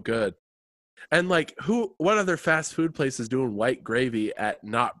 It's so good. And like what other fast food place is doing white gravy at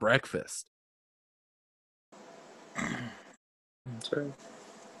not breakfast? That's right.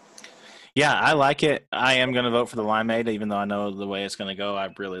 Yeah, I like it. I am going to vote for the limeade, even though I know the way it's going to go. I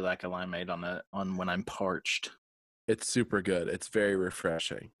really like a limeade on when I'm parched. It's super good. It's very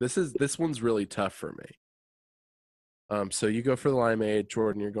refreshing. This one's really tough for me. So you go for the limeade,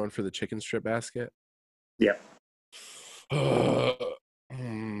 Jordan. You're going for the chicken strip basket. Yeah. The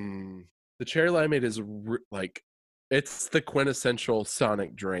cherry limeade is it's the quintessential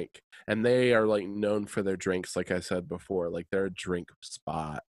Sonic drink, and they are like known for their drinks. Like I said before, like they're a drink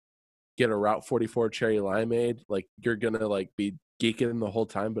spot. Get a Route 44 cherry limeade, like you're gonna like be geeking the whole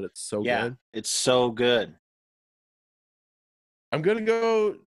time, but it's so good. It's so good. I'm gonna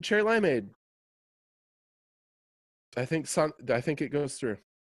go cherry limeade. I think it goes through.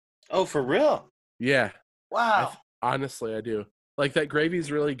 Oh, for real? Yeah. Wow. Honestly, I do. Like that gravy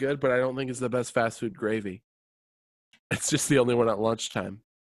is really good, but I don't think it's the best fast food gravy. It's just the only one at lunchtime.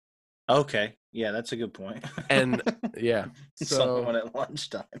 Okay. Yeah, that's a good point. And yeah, it's the only one at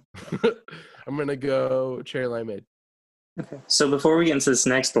lunchtime. I'm gonna go cherry limeade. Okay. So before we get into this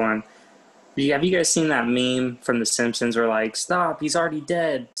next one, have you guys seen that meme from The Simpsons where like, stop, he's already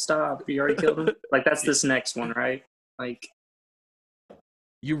dead. Stop, you already killed him? Like that's this next one, right? Like,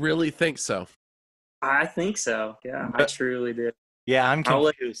 you really think so? I think so. Yeah, I truly do. Yeah, I'm confused. I'll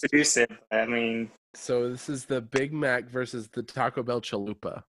let you produce it. I mean, so this is the Big Mac versus the Taco Bell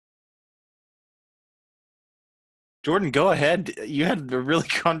Chalupa. Jordan, go ahead. You had a really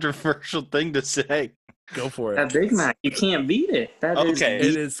controversial thing to say. Go for it. That Big Mac, you can't beat it.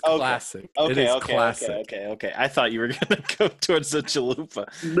 It is classic. Okay. I thought you were going to go towards the Chalupa.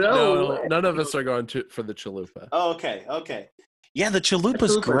 No, none of us are going for the Chalupa. Oh, okay. Yeah, the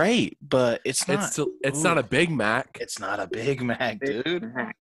Chalupa's great, but it's not. It's not a Big Mac. It's not a Big Mac, dude.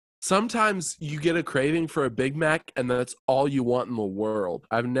 Sometimes you get a craving for a Big Mac, and that's all you want in the world.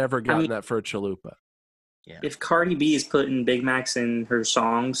 I've never gotten that for a Chalupa. Yeah. If Cardi B is putting Big Macs in her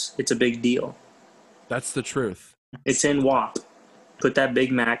songs, it's a big deal. That's the truth. It's in WAP. Put that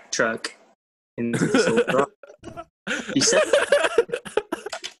Big Mac truck in this little You said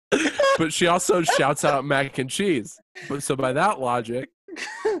but she also shouts out mac and cheese. So by that logic,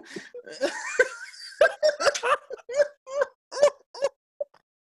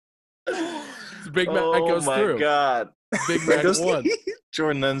 Big Mac goes through. Oh my God. Big Mac won.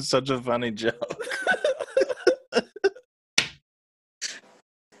 Jordan, that's such a funny joke.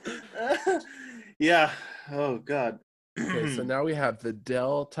 Yeah. Oh God. Okay, so now we have the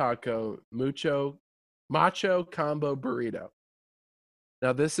Del Taco Macho Combo Burrito.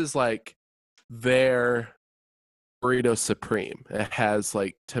 Now this is like their burrito supreme. It has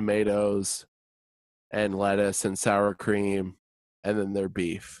like tomatoes and lettuce and sour cream, and then their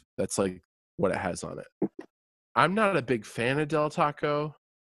beef. That's like what it has on it. I'm not a big fan of Del Taco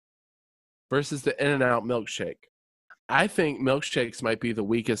versus the In-N-Out milkshake. I think milkshakes might be the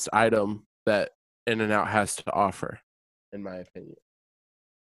weakest item that In-N-Out has to offer, in my opinion.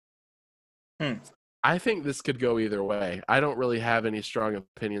 I think this could go either way. I don't really have any strong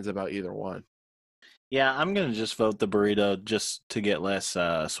opinions about either one. Yeah, I'm going to just vote the burrito just to get less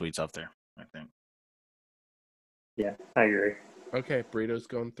sweets off there, I think. Yeah, I agree. Okay, burrito's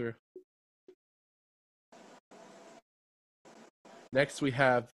going through. Next, we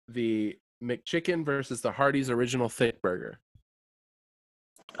have the McChicken versus the Hardee's Original Thick Burger.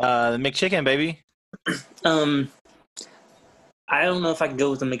 The McChicken, baby. I don't know if I can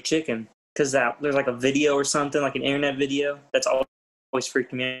go with the McChicken because there's like a video or something, like an internet video that's always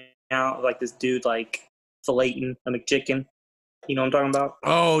freaked me out. Like this dude like filleting a McChicken. You know what I'm talking about?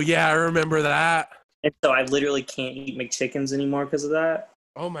 Oh yeah, I remember that. And so I literally can't eat McChickens anymore because of that.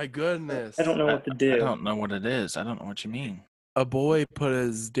 Oh my goodness. I don't know what to do. I don't know what it is. I don't know what you mean. A boy put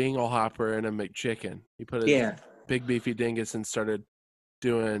his dingle hopper in a McChicken. He put his big beefy dingus and started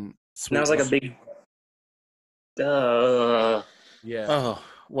doing sweet. And that was like a big. Yeah. Oh,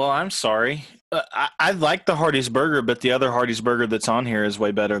 well, I'm sorry. I like the Hardee's burger, but the other Hardee's burger that's on here is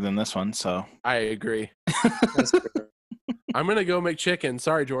way better than this one. So I agree. I'm gonna go McChicken.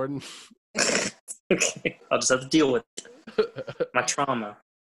 Sorry, Jordan. Okay, I'll just have to deal with my trauma.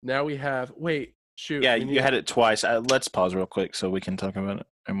 Now we have. Wait. Shoot. Yeah, you had it twice. Let's pause real quick so we can talk about it.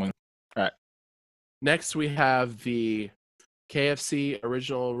 All right. Next, we have the KFC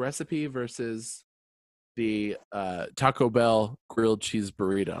original recipe versus the Taco Bell grilled cheese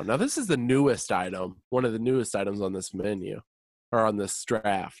burrito. Now, this is the newest item, one of the newest items on this menu or on this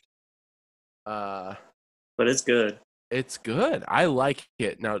draft. But it's good. It's good. I like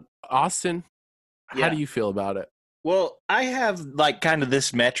it. Now, Austin, how do you feel about it? Well, I have like kind of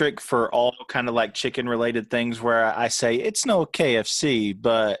this metric for all kind of like chicken related things where I say it's no KFC,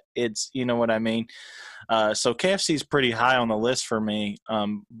 but it's, you know what I mean? So KFC is pretty high on the list for me,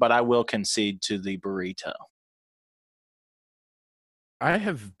 but I will concede to the burrito. I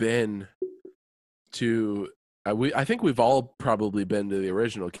have been to I think we've all probably been to the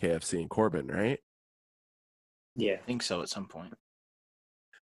original KFC in Corbin, right? Yeah. I think so at some point.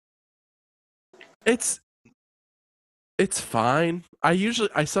 It's fine.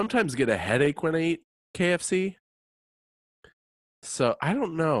 I sometimes get a headache when I eat KFC. So I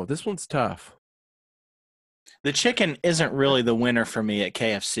don't know. This one's tough. The chicken isn't really the winner for me at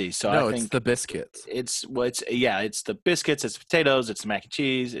KFC. So no, I think it's the biscuits. It's the biscuits, it's potatoes, it's mac and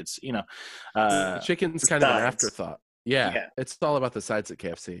cheese, it's the chicken's kind of an afterthought. Yeah, it's all about the sides at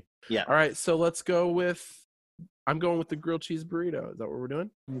KFC. Yeah. All right, so let's go with. I'm going with the grilled cheese burrito. Is that what we're doing?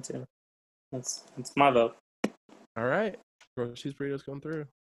 Me too. That's my vote. All right, grilled cheese burrito's going through.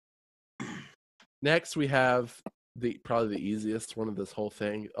 Next, we have probably the easiest one of this whole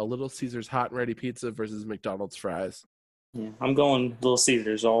thing: a Little Caesars hot and ready pizza versus McDonald's fries. Yeah, I'm going Little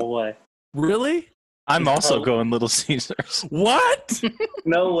Caesars all the way. Really? I'm also going Little Caesars. What?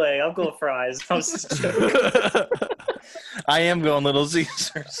 No way. I'll go fries. I was just joking. I am going Little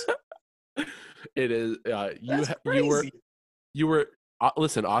Caesars. It is. You were.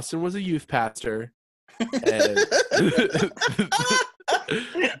 Listen, Austin was a youth pastor. And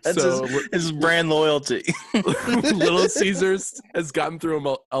That's his brand loyalty. Little Caesars has gotten through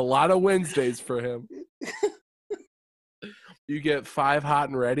him a lot of Wednesdays for him. You get 5 hot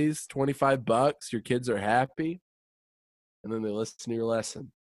and readies, $25. Your kids are happy, and then they listen to your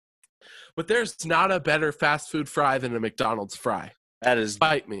lesson. But there's not a better fast food fry than a McDonald's fry. That is.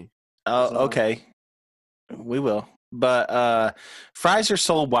 Bite me. Oh, okay. We will. But fries are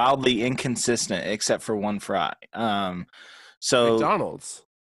so wildly inconsistent, except for one fry. So McDonald's.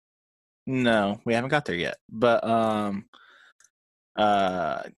 No, we haven't got there yet. But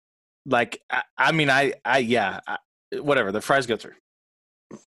whatever. The fries go through.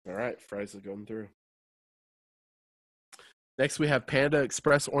 All right, fries are going through. Next, we have Panda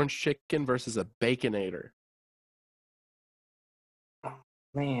Express orange chicken versus a Baconator.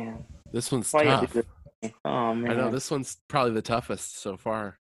 Man, this one's tough. Oh man, I know this one's probably the toughest so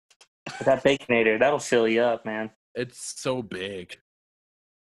far. That Baconator, that'll fill you up, man. It's so big,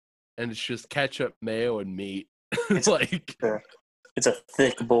 and it's just ketchup, mayo, and meat. It's a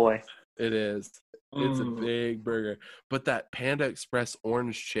thick boy. It is. It's a big burger. But that Panda Express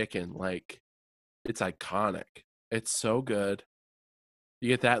orange chicken, it's iconic. It's so good. You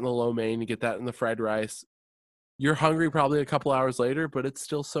get that in the lo mein. You get that in the fried rice. You're hungry probably a couple hours later, but it's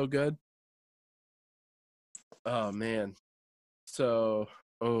still so good. Oh, man. So,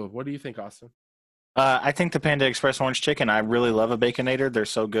 what do you think, Austin? I think the Panda Express orange chicken, I really love a Baconator. They're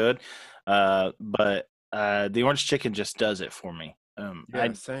so good. But the orange chicken just does it for me.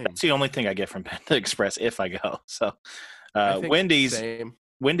 Same. That's the only thing I get from Panda Express if I go. So Wendy's,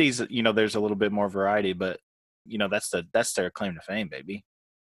 there's a little bit more variety, but that's their claim to fame, baby.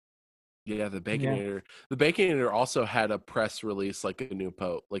 Yeah, the Baconator. Yeah. The Baconator also had a press release like a new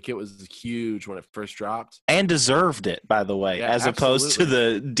Pope. It was huge when it first dropped. And deserved it, by the way, as opposed to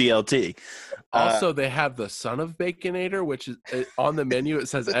the DLT. Also, they have the Son of Baconator, which is on the menu. It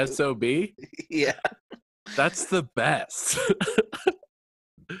says SOB. Yeah. That's the best.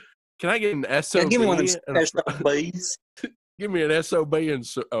 Can I get an SOB? Give me one of them SOBs. Give me an SOB and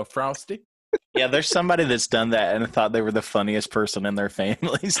Frosty. Yeah, there's somebody that's done that and thought they were the funniest person in their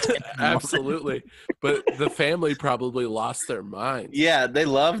families. Absolutely. But the family probably lost their minds. Yeah, they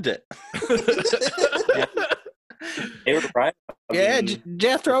loved it. They were right. Yeah,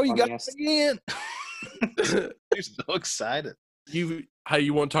 Jethro, you got it again. You're so excited. You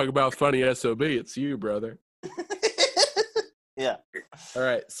want to talk about funny SOB? It's you, brother. Yeah. All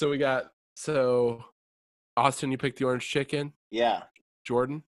right. So Austin, you picked the orange chicken? Yeah.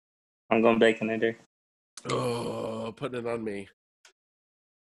 Jordan? I'm going Baconator. Oh, putting it on me.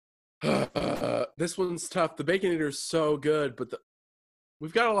 This one's tough. The Baconator is so good, but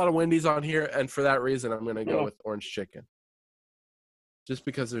we've got a lot of Wendy's on here, and for that reason, I'm going to go with orange chicken. Just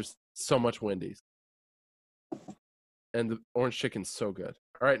because there's so much Wendy's. And the orange chicken's so good.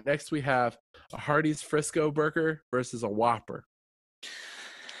 All right, next we have a Hardee's Frisco burger versus a Whopper.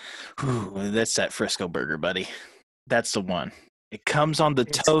 Ooh, that's that Frisco burger, buddy. That's the one. It comes on the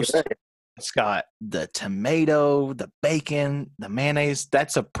toast. Good. It's got the tomato, the bacon, the mayonnaise.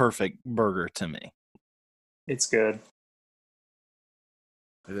 That's a perfect burger to me. It's good.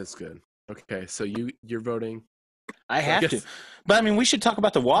 It is good. Okay, so you're voting. I have to. But, I mean, we should talk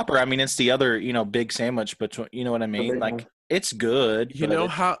about the Whopper. I mean, it's the other, big sandwich, but you know what I mean? It's good. You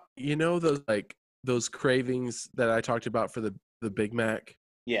know those cravings that I talked about for the Big Mac?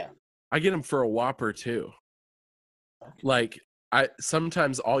 Yeah. I get them for a Whopper, too. Okay.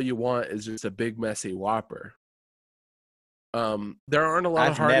 Sometimes all you want is just a big, messy Whopper. There aren't a lot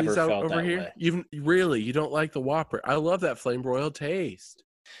of Hardee's out over here. Way. You don't like the Whopper? I love that flame broiled taste.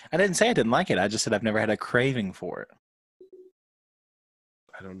 I didn't say I didn't like it. I just said I've never had a craving for it.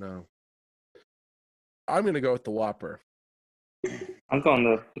 I don't know. I'm gonna go with the Whopper. I'm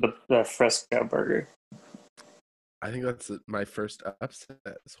going the Fresco burger. I think that's my first upset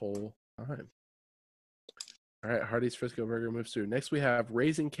this whole time. All right, Hardee's Frisco burger moves through. Next, we have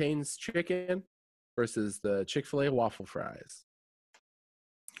Raising Cane's chicken versus the Chick-fil-A waffle fries.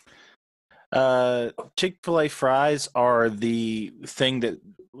 Chick-fil-A fries are the thing that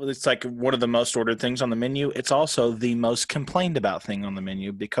it's like one of the most ordered things on the menu. It's also the most complained about thing on the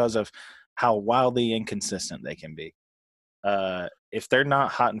menu because of how wildly inconsistent they can be. If they're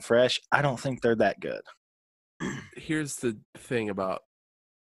not hot and fresh, I don't think they're that good. Here's the thing about,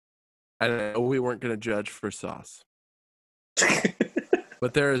 I know we weren't going to judge for sauce,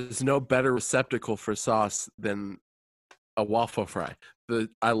 but there is no better receptacle for sauce than a waffle fry.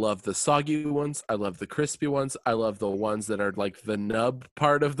 I love the soggy ones. I love the crispy ones. I love the ones that are like the nub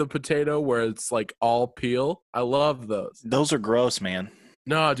part of the potato where it's like all peel. I love those. Those are gross, man.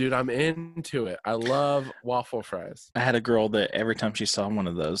 No, dude, I'm into it. I love waffle fries. I had a girl that every time she saw one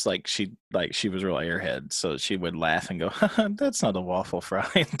of those, she was real airhead, so she would laugh and go, "That's not a waffle fry,"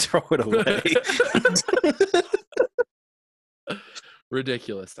 and throw it away.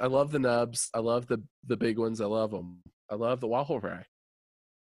 Ridiculous. I love the nubs. I love the big ones. I love them. I love the waffle fry.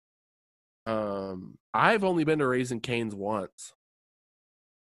 I've only been to Raising Cane's once.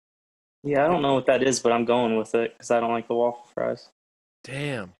 Yeah, I don't know what that is, but I'm going with it because I don't like the waffle fries.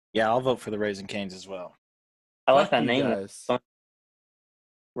 Damn. Yeah, I'll vote for the Raising Cane's as well. I like that name.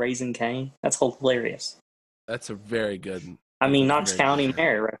 Raising Cane. That's hilarious. That's a very good. I mean, Knox County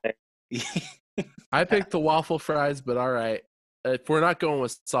Mayor right there. I picked the waffle fries, but all right. If we're not going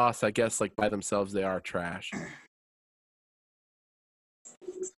with sauce, I guess by themselves they are trash.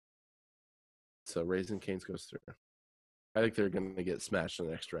 So Raising Cane's goes through. I think they're going to get smashed in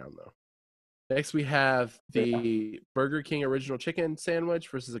the next round, though. Next, we have the Burger King Original Chicken Sandwich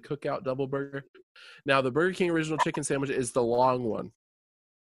versus a Cookout Double Burger. Now, the Burger King Original Chicken Sandwich is the long one.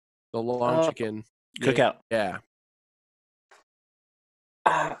 The long chicken. Cookout. Yeah.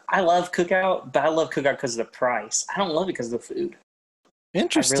 I love Cookout, but I love Cookout because of the price. I don't love it because of the food.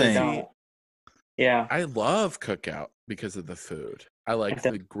 Interesting. I really don't. Yeah. I love Cookout because of the food. I like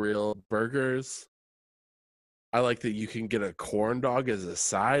the grilled burgers. I like that you can get a corn dog as a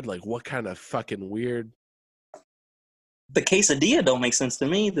side. Like, what kind of fucking weird? The quesadilla don't make sense to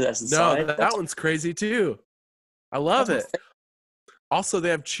me. That's no, that one's crazy too. I love it. Also, they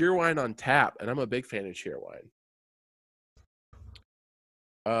have Cheerwine on tap, and I'm a big fan of Cheerwine.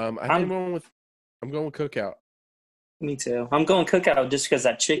 I'm going with Cookout. Me too. I'm going Cookout just because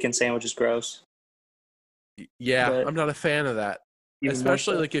that chicken sandwich is gross. Yeah, but I'm not a fan of that.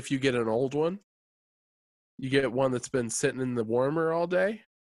 Especially like if you get an old one. You get one that's been sitting in the warmer all day.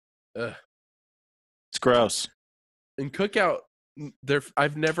 Ugh. It's gross. In Cookout,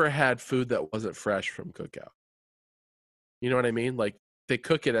 I've never had food that wasn't fresh from Cookout. You know what I mean? Like they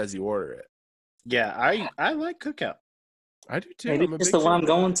cook it as you order it. Yeah, I like Cookout. I do too. Maybe it's the one I'm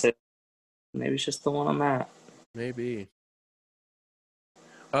going to. Maybe it's just the one I'm at. Maybe.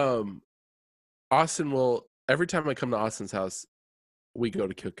 Austin will every time I come to Austin's house, we go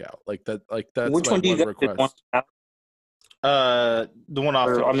to Cookout. That's which one do you go request. To? The one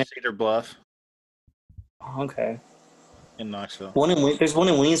off Cedar Bluff. Okay. In Knoxville. There's one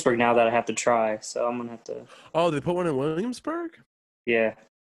in Williamsburg now that I have to try, so I'm gonna have to. Oh, they put one in Williamsburg? Yeah.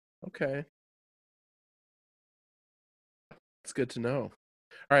 Okay. That's good to know.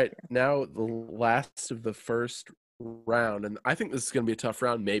 All right, now the last of the first round, and I think this is gonna be a tough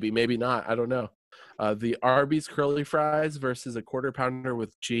round. Maybe not. I don't know. The Arby's curly fries versus a quarter pounder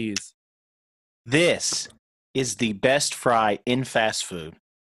with cheese. This is the best fry in fast food.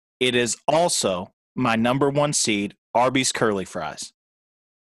 It is also my number one seed, Arby's curly fries.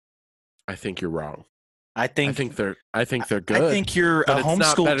 I think you're wrong. I think they're good. I think you're a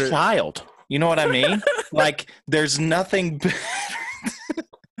homeschooled child. You know what I mean? Like there's nothing better.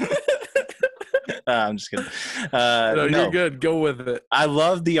 I'm just kidding. No, you're good. Go with it. I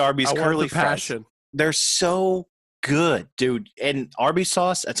love the Arby's curly fries. They're so good, dude. And Arby's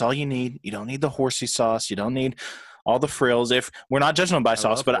sauce, that's all you need. You don't need the horsey sauce. You don't need all the frills. If we're not judging them by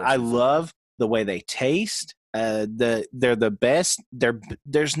sauce, but I love the way they taste. They're the best.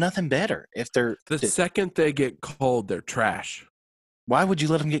 There's nothing better. If they're the second they get cold, they're trash. Why would you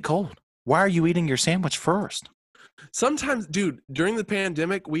let them get cold? Why are you eating your sandwich first? Sometimes, dude, during the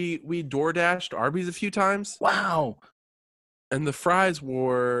pandemic, we DoorDashed Arby's a few times. Wow. And the fries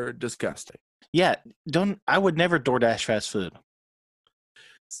were disgusting. Yeah, I would never DoorDash fast food.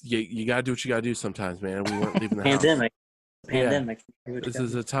 You gotta do what you gotta do sometimes, man. We weren't leaving the house. Pandemic. Yeah, this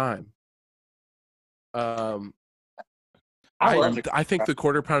is a time. I think the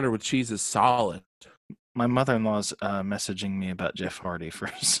quarter pounder with cheese is solid. My mother-in-law's messaging me about Jeff Hardy for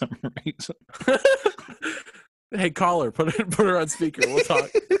some reason. Hey, call her. Put her on speaker. We'll talk.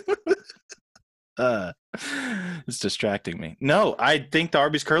 It's distracting me. No, I think the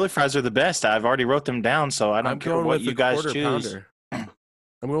Arby's curly fries are the best. I've already wrote them down, so I don't care what you guys choose.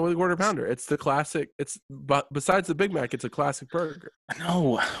 I'm going with the quarter pounder. It's the classic. But besides the Big Mac, it's a classic burger.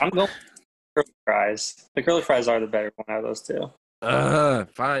 No, I'm going with curly fries. The curly fries are the better one out of those two.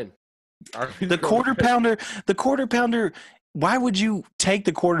 Fine. The quarter pounder. Why would you take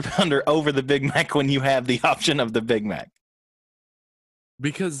the quarter pounder over the Big Mac when you have the option of the Big Mac?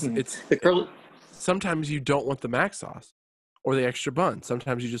 Because sometimes you don't want the mac sauce or the extra bun.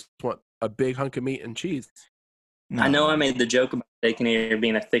 Sometimes you just want a big hunk of meat and cheese. No. I know I made the joke about Baconator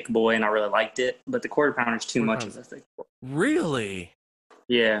being a thick boy, and I really liked it, but the quarter pounder is too much of a thick boy. Really?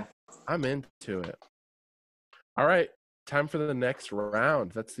 Yeah. I'm into it. All right. Time for the next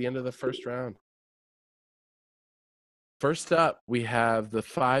round. That's the end of the first round. First up, we have the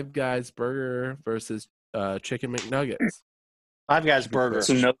Five Guys Burger versus Chicken McNuggets. Five Guys Burger.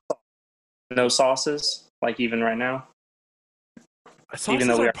 So no sauces, like even right now? Sauces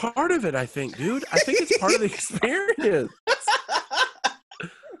are part of it, I think, dude. I think it's part of the experience.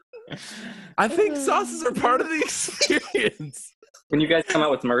 I think sauces are part of the experience. When you guys come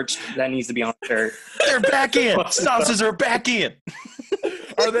out with merch, that needs to be on a shirt. They're back in. Sauces are back in.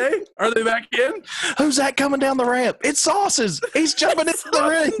 Are they? Are they back in? Who's that coming down the ramp? It's Sauces. He's jumping into the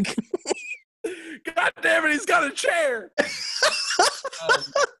ring. God damn it, he's got a chair.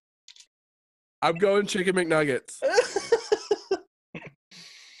 I'm going Chicken McNuggets.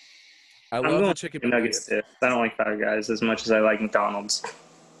 I love the Chicken McNuggets too. I don't like Five Guys as much as I like McDonald's.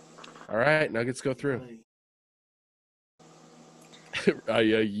 All right, Nuggets go through.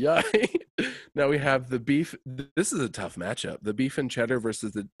 Now we have the beef. This is a tough matchup. The beef and cheddar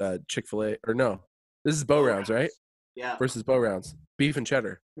versus the Chick-fil-A. Or no, this is Bo Rounds, right? Yeah. Versus Bo Rounds. Beef and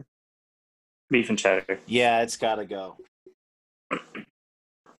cheddar. Beef and cheddar. Yeah, it's got to go. All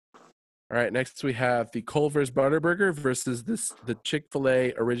right, next we have the Culver's Butterburger versus the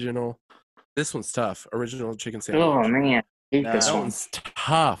Chick-fil-A original. This one's tough. Original chicken sandwich. Oh, man. This one's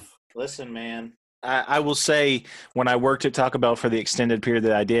tough. Listen, man. I will say when I worked at Taco Bell for the extended period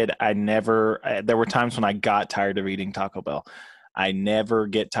that I did, there were times when I got tired of eating Taco Bell. I never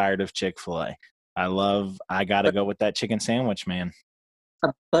get tired of Chick-fil-A. I got to go with that chicken sandwich, man.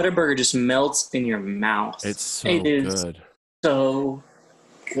 A Butterburger just melts in your mouth. It's so good. So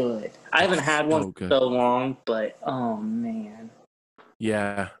good. I haven't had one for so long, but oh, man.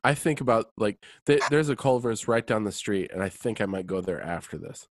 Yeah, I think about, there's a Culver's right down the street, and I think I might go there after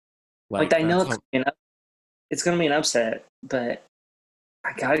this. I know it's going to be an upset, but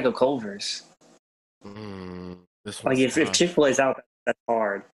I got to go Culver's. If Chick-fil-A's out, that's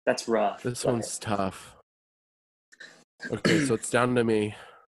hard. That's rough. This one's tough. Okay, so it's down to me.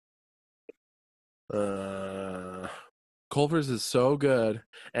 Culver's is so good,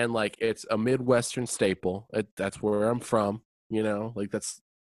 and it's a Midwestern staple. That's where I'm from. That's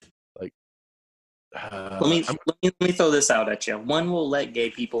let me throw this out at you. One will let gay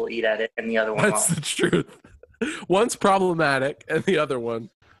people eat at it, and the other one won't. That's the truth. One's problematic, and the other one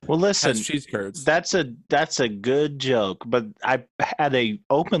has cheese curds. That's a good joke, but I had a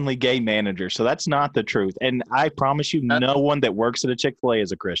openly gay manager, so that's not the truth. And I promise you, no one that works at a Chick-fil-A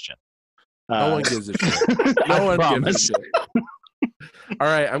is a Christian. No one gives a shit. No one gives a shit. All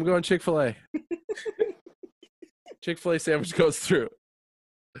right, I'm going Chick-fil-A. Chick-fil-A sandwich goes through.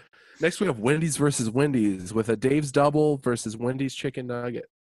 Next, we have Wendy's versus Wendy's with a Dave's Double versus Wendy's Chicken Nugget.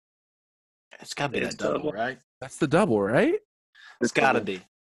 It's got to be that double, right? That's the double, right? It's got to be.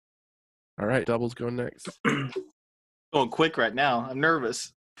 All right, doubles going next. Going quick right now. I'm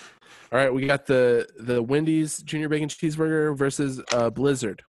nervous. All right, we got the Wendy's Junior Bacon Cheeseburger versus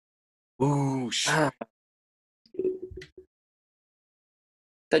Blizzard. Ooh, shit.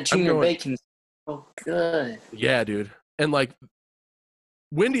 That Junior Bacon's so good. Yeah, dude. And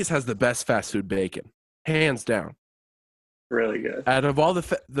Wendy's has the best fast food bacon, hands down. Really good. Out of all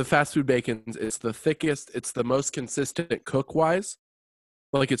the fast food bacons, it's the thickest. It's the most consistent cook-wise.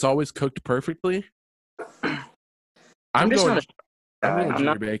 It's always cooked perfectly. I'm going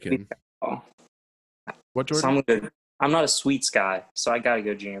Junior Bacon. What, Jordan? I'm not a sweets guy, so I got to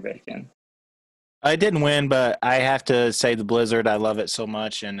go Junior Bacon. I didn't win, but I have to say the Blizzard. I love it so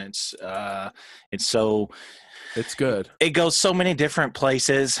much, and it's so It's good. It goes so many different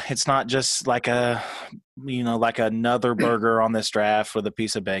places. It's not just like like another burger on this draft with a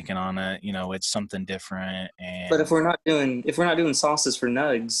piece of bacon on it. It's something different. But if we're not doing sauces for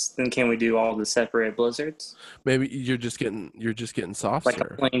nugs, then can we do all the separate blizzards? Maybe you're just getting soft Like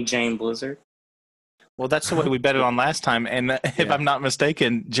serve. a plain Jane blizzard. Well, that's the way we bet it on last time. And if I'm not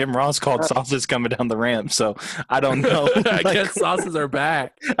mistaken, Jim Ross called sauces coming down the ramp. So I don't know. I guess sauces are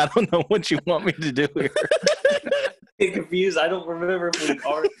back. I don't know what you want me to do here. Get confused. I don't remember if we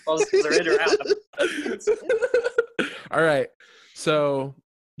are sauces are in or out. All right. So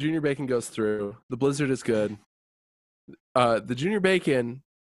Junior Bacon goes through. The blizzard is good. The Junior Bacon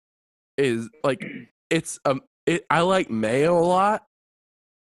is like I like mayo a lot.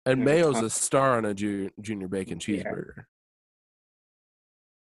 And mayo's a star on a Junior Bacon cheeseburger.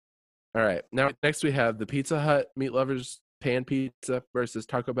 Yeah. All right. Now, next we have the Pizza Hut Meat Lovers Pan Pizza versus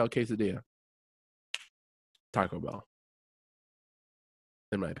Taco Bell Quesadilla. Taco Bell,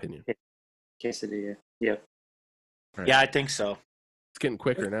 in my opinion. Quesadilla. Yeah. Right. Yeah, I think so. It's getting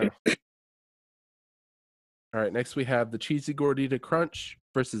quicker now. All right. Next we have the Cheesy Gordita Crunch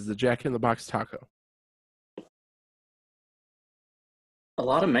versus the Jack in the Box Taco. A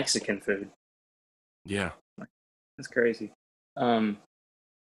lot of Mexican food. Yeah. That's crazy. The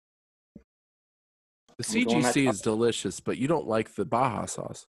CGC is delicious, but you don't like the Baja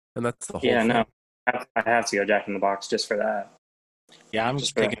sauce. And that's the whole thing. No. I have to go Jack in the Box just for that. Yeah, I'm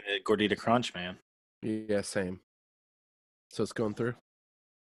just picking the Gordita Crunch, man. Yeah, same. So it's going through.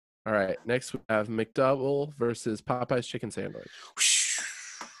 All right. Next we have McDouble versus Popeye's Chicken Sandwich.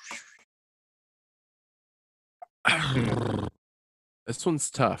 This one's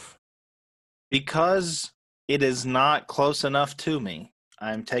tough. Because it is not close enough to me,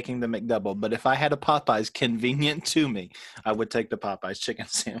 I'm taking the McDouble. But if I had a Popeyes convenient to me, I would take the Popeyes chicken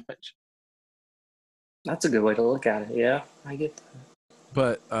sandwich. That's a good way to look at it. Yeah, I get that.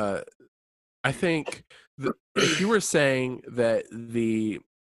 But I think if you were saying that the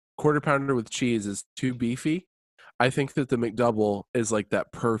Quarter Pounder with cheese is too beefy, I think that the McDouble is like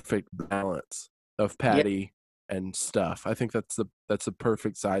that perfect balance of patty and stuff. I think that's the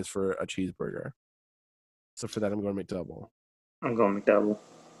perfect size for a cheeseburger. So for that, I'm going McDouble. I'm going McDouble.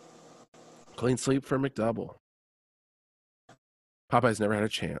 Clean sweep for McDouble. Popeye's never had a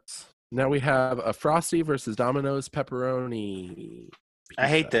chance. Now we have a Frosty versus Domino's pepperoni pizza. I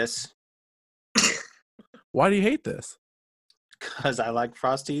hate this. Why do you hate this? Because I like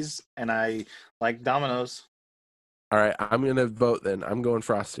Frosties and I like Domino's. All right, I'm going to vote then. I'm going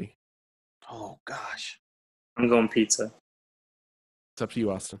Frosty. Oh, gosh. I'm going pizza. It's up to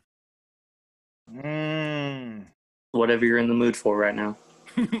you, Austin. Whatever you're in the mood for right now.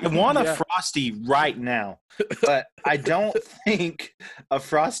 I want a Frosty right now, but I don't think a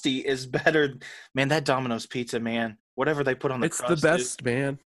Frosty is better. Man, that Domino's pizza, man. Whatever they put on the crust. It's the best,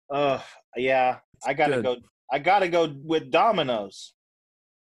 man. Yeah. I gotta go with Domino's.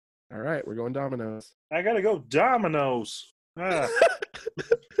 All right, we're going Domino's. I gotta go Domino's. It's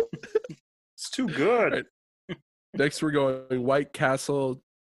too good. Right. Next, we're going White Castle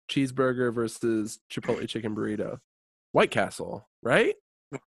cheeseburger versus Chipotle chicken burrito. White Castle, right?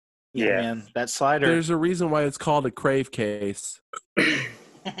 Yeah, man, that slider. There's a reason why it's called a crave case.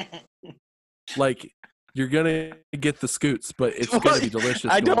 Like, you're gonna get the scoots, but it's gonna be delicious.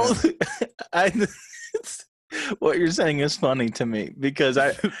 What you're saying is funny to me because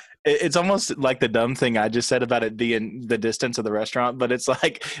it's almost like the dumb thing I just said about it being the distance of the restaurant, but it's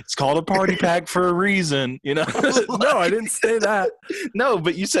like it's called a party pack for a reason, you know? No, I didn't say that. No,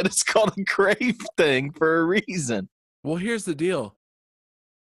 but you said it's called a crave thing for a reason. Well, here's the deal.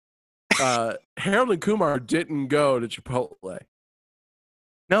 Harold and Kumar didn't go to Chipotle.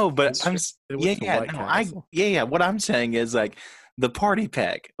 No, but what I'm saying is like the party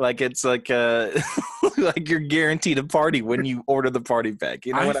pack, like it's like like you're guaranteed a party when you order the party pack.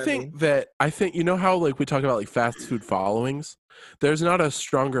 You know what I mean? I think you know how like we talk about like fast food followings. There's not a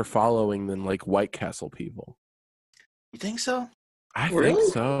stronger following than like White Castle people. You think so? I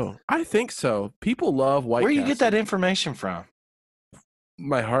think so. People love White Castle. Where you get that information from?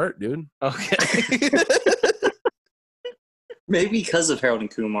 My heart, dude. Okay. Maybe because of Harold and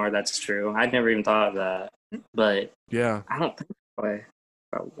Kumar, that's true. I'd never even thought of that. But yeah, I don't think that way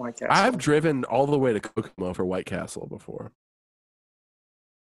about White Castle. I've driven all the way to Kokomo for White Castle before.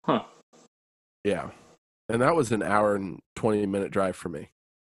 Huh. Yeah. And that was an hour and 20-minute drive for me.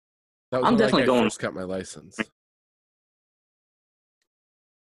 That was I'm definitely going. I first got my license.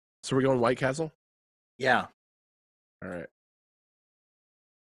 So we're going White Castle? Yeah. All right.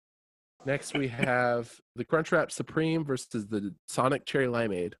 Next, we have the Crunchwrap Supreme versus the Sonic Cherry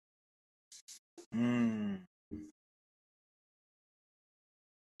Limeade.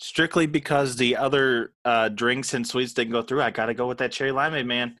 Strictly because the other drinks and sweets didn't go through, I got to go with that cherry limeade,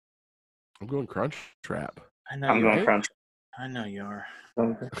 man. I'm going Crunch Trap. I know I'm going Crunch. I know you are.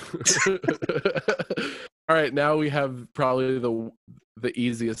 Okay. All right, now we have probably the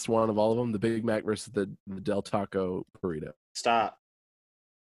easiest one of all of them: the Big Mac versus the Del Taco burrito. Stop.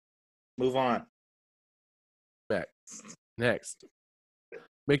 Move on. Next,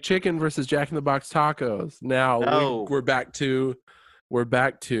 McChicken versus Jack in the Box tacos. Now we're back to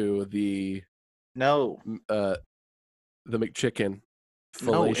the McChicken.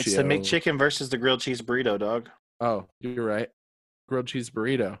 No, it's the McChicken versus the grilled cheese burrito, dog. Oh, you're right. Grilled cheese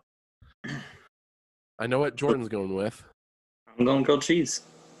burrito. I know what Jordan's going with. I'm going grilled cheese.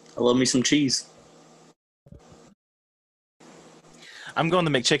 I love me some cheese. I'm going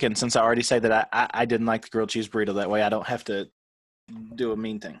the McChicken since I already said that I didn't like the grilled cheese burrito. That way I don't have to do a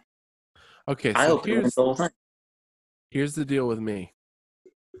mean thing. Okay, so here's the deal with me.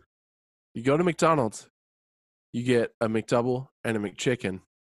 You go to McDonald's, you get a McDouble and a McChicken.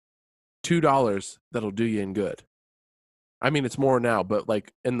 $2, that'll do you in good. I mean, it's more now, but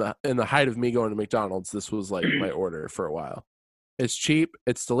like in the height of me going to McDonald's, this was like my order for a while. It's cheap,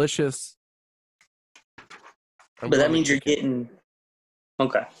 it's delicious. But that means you're getting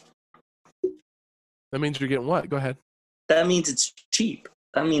okay. That means you're getting what? Go ahead. That means it's cheap.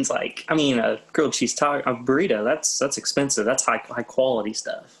 That means a grilled cheese taco, a burrito. That's expensive. That's high quality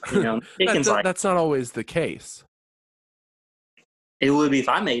stuff. You know, that's not always the case. It would be if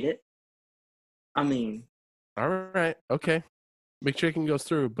I made it. I mean, all right, okay. McChicken goes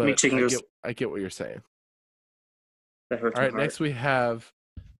through, but I get what you're saying. All right, next we have.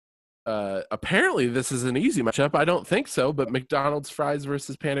 Apparently, this is an easy matchup. I don't think so, but McDonald's fries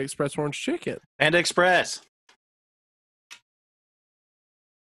versus Panda Express orange chicken. Panda Express.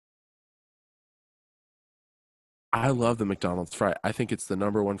 I love the McDonald's fry. I think it's the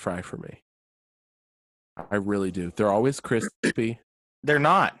number one fry for me. I really do. They're always crispy. They're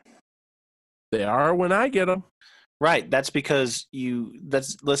not. They are when I get them. Right. That's because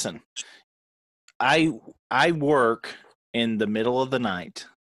listen. I work in the middle of the night,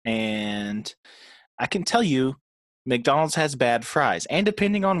 and I can tell you McDonald's has bad fries. And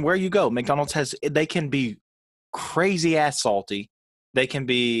depending on where you go, they can be crazy ass salty. They can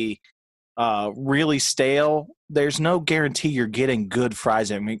be really stale. There's no guarantee you're getting good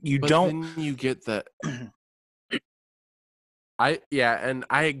fries. I mean, then you get that. And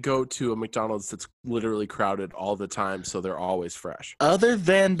I go to a McDonald's that's literally crowded all the time, so they're always fresh. Other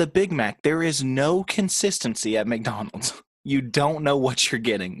than the Big Mac, there is no consistency at McDonald's. You don't know what you're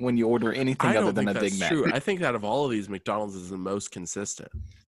getting when you order anything other than a Big Mac. True. I think out of all of these, McDonald's is the most consistent.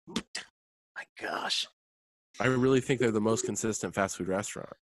 My gosh. I really think they're the most consistent fast food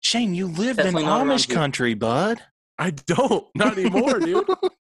restaurant. Shane, you live in Amish country, bud. I don't. Not anymore, dude.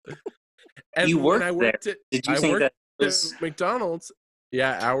 And you worked there. Did you think that was McDonald's?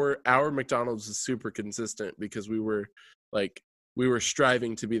 Yeah, our McDonald's is super consistent because we were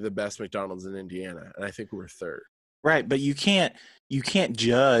striving to be the best McDonald's in Indiana, and I think we were third. Right, but you can't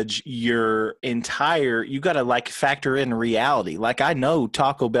judge your entire. You got to factor in reality. Like, I know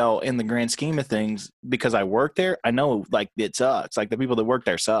Taco Bell in the grand scheme of things because I work there. I know it sucks. Like, the people that work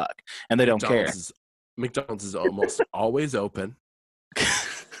there suck and they don't care. McDonald's is almost always open.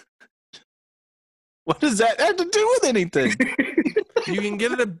 What does that have to do with anything? You can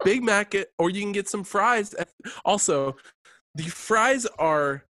get a Big Mac or you can get some fries. Also, the fries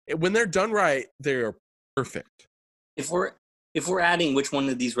are, when they're done right, they're perfect. If we're adding which one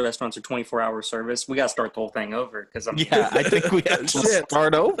of these restaurants are 24-hour service, we got to start the whole thing over. I think we have to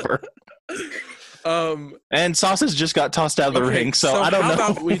start over. And sausage just got tossed out of the ring, so I don't know.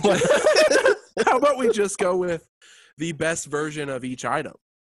 How about we just go with the best version of each item?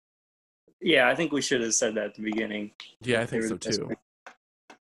 Yeah, I think we should have said that at the beginning. Yeah, I think so too.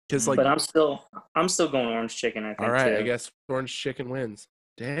 But I'm still going orange chicken. I think. All right, too. I guess orange chicken wins.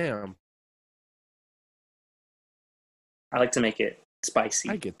 Damn. I like to make it spicy.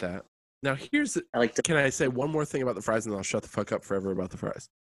 I get that. Now can I say one more thing about the fries and then I'll shut the fuck up forever about the fries?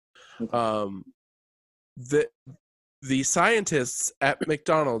 Okay. The scientists at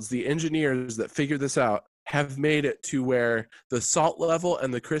McDonald's, the engineers that figured this out, have made it to where the salt level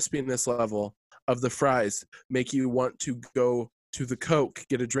and the crispiness level of the fries make you want to go to the Coke,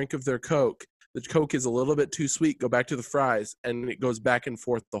 get a drink of their Coke. The Coke is a little bit too sweet, go back to the fries, and it goes back and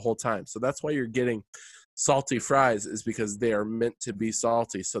forth the whole time. So that's why you're getting salty fries, is because they are meant to be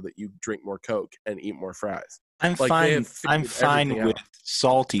salty so that you drink more Coke and eat more fries. I'm fine with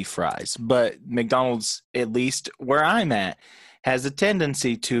salty fries, but McDonald's, at least where I'm at, has a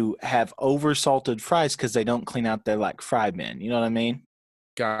tendency to have over salted fries because they don't clean out their fry bin. You know what I mean?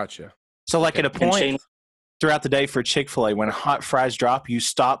 Gotcha. So, like at a point throughout the day for Chick-fil-A, when hot fries drop, you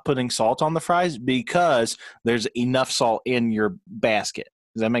stop putting salt on the fries because there's enough salt in your basket.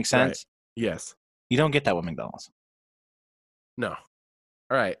 Does that make sense? Right. Yes. You don't get that with McDonald's. No.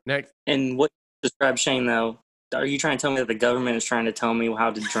 All right, next. And what you describe, Shane, though, are you trying to tell me that the government is trying to tell me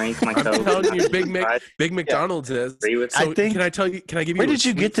how to drink my Coke? I'm telling you, Big McDonald's is. So can I give you where did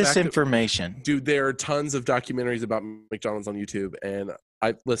you get this information? Dude, there are tons of documentaries about McDonald's on YouTube, and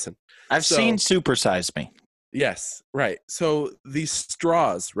I've seen Super Size Me. Yes, right. So these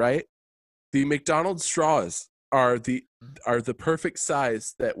straws, right? The McDonald's straws are the perfect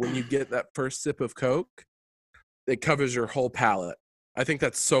size that when you get that first sip of Coke, it covers your whole palate. I think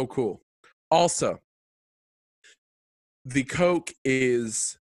that's so cool. Also, the Coke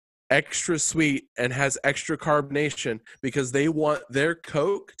is extra sweet and has extra carbonation because they want their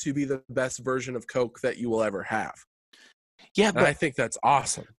Coke to be the best version of Coke that you will ever have. Yeah, but I think that's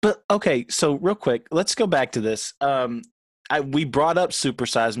awesome. But okay, so real quick, let's go back to this. We brought up Super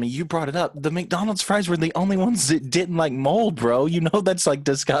Size Me. You brought it up. The McDonald's fries were the only ones that didn't like mold, bro. You know that's like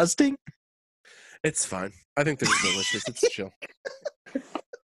disgusting. It's fine. I think they're delicious. It's chill.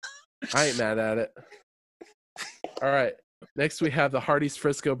 I ain't mad at it. All right. Next, we have the Hardee's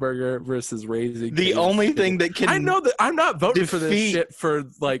Frisco Burger versus Raising. The only thing that can... I know that I'm not voting for this shit for,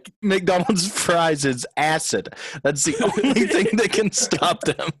 like... McDonald's fries is acid. That's the only thing that can stop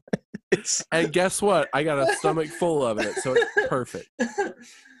them. And guess what? I got a stomach full of it, so it's perfect.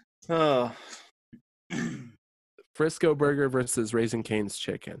 Oh. Frisco Burger versus Raising Cane's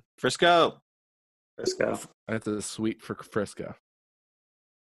Chicken. Frisco. That's a sweet for Frisco.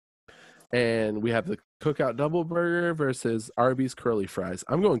 And we have the Cookout Double Burger versus Arby's Curly Fries.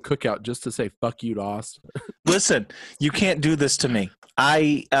 I'm going Cookout just to say fuck you to Austin. Listen, you can't do this to me.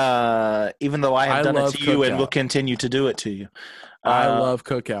 Even though I have done it to you and will continue to do it to you. I love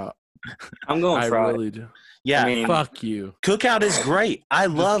Cookout. I'm going Fries. I really do. Yeah, fuck you. Cookout is great. I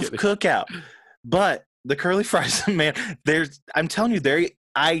love Cookout, but the curly fries, man. I'm telling you,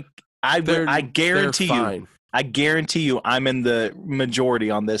 I guarantee you. I guarantee you, I'm in the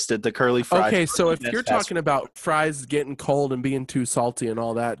majority on this. That the curly fries. Okay, so if you're talking about fries getting cold and being too salty and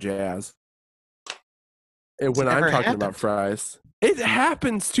all that jazz, and when I'm talking about fries. It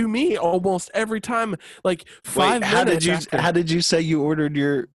happens to me almost every time. Like 5 minutes. How did you say you ordered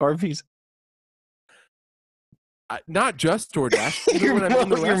your Arby's? Not just DoorDash.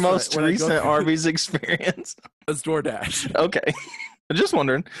 your most recent Arby's experience was DoorDash. Okay, I'm just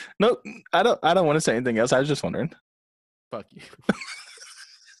wondering. No, I don't want to say anything else. I was just wondering. Fuck you.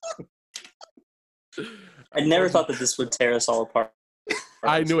 I never thought that this would tear us all apart.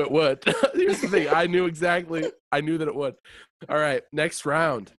 I knew it would. Here's the thing. I knew that it would. All right, next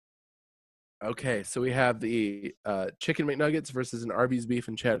round. Okay, so we have the Chicken McNuggets versus an Arby's Beef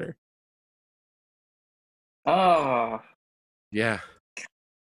and Cheddar. Oh. Yeah.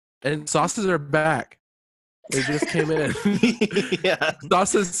 And sauces are back. They just came in. Yeah,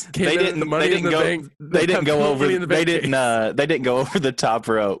 sauces came in. The money in the bank. They didn't go over. They didn't go over the top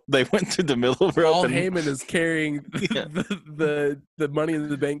rope. They went through the middle rope. Paul Heyman is carrying the money in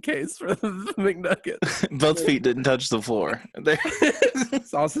the bank case for the McNuggets. Both feet didn't touch the floor.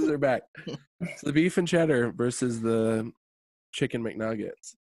 Sauces are back. So the beef and cheddar versus the chicken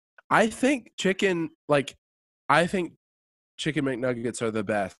McNuggets. I think chicken McNuggets are the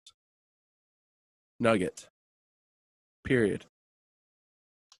best nugget. Period.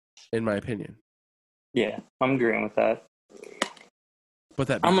 In my opinion. Yeah, I'm agreeing with that. But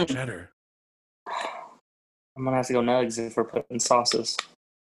that beef cheddar. I'm gonna have to go nugs if we're putting sauces.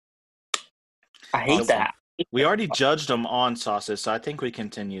 I hate that. We already judged them on sauces, so I think we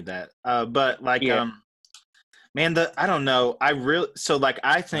continue that. But like, man, I don't know. I think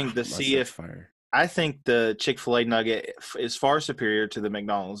I think the Chick-fil-A nugget is far superior to the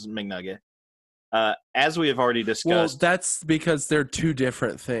McDonald's McNugget. As we have already discussed. Well, that's because they're two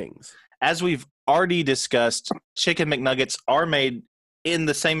different things. As we've already discussed, chicken McNuggets are made in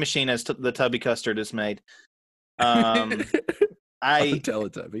the same machine as the Tubby Custard is made.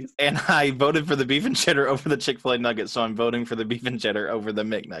 Teletubbies. And I voted for the beef and cheddar over the Chick-fil-A nuggets, so I'm voting for the beef and cheddar over the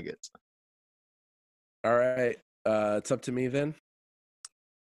McNuggets. All right. It's up to me then.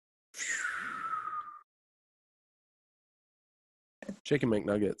 Chicken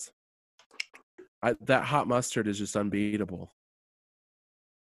McNuggets. That hot mustard is just unbeatable.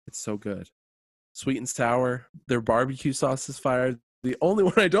 It's so good. Sweet and sour. Their barbecue sauce is fire. The only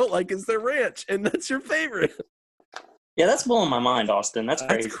one I don't like is their ranch, and that's your favorite. Yeah, that's blowing my mind, Austin. That's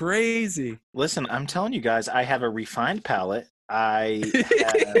crazy. Listen, I'm telling you guys, I have a refined palate. I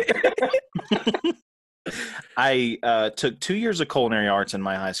I took 2 years of culinary arts in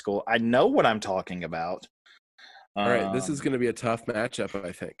my high school. I know what I'm talking about. All right, this is going to be a tough matchup,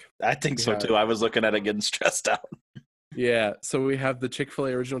 I think. I think so too. I was looking at it getting stressed out. Yeah, so we have the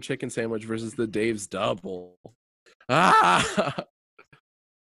Chick-fil-A original chicken sandwich versus the Dave's Double. Ah!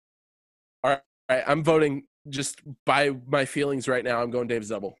 All right, I'm voting just by my feelings right now. I'm going Dave's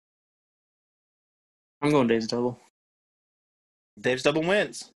Double. I'm going Dave's Double. Dave's Double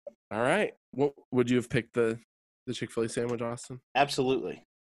wins. All right. What would you have picked the Chick-fil-A sandwich, Austin? Absolutely.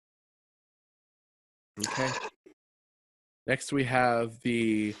 Okay. Next, we have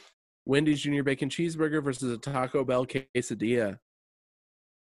the Wendy's Junior Bacon Cheeseburger versus a Taco Bell Quesadilla.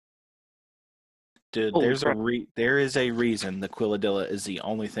 Dude, there is a reason the Quilladilla is the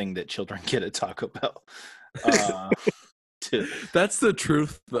only thing that children get at Taco Bell. Dude. That's the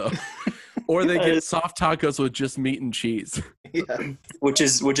truth, though. Or they get soft tacos with just meat and cheese. Yeah. Which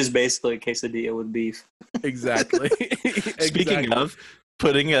is basically a quesadilla with beef. Exactly. Speaking of,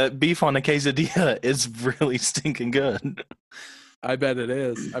 putting a beef on a quesadilla is really stinking good. I bet it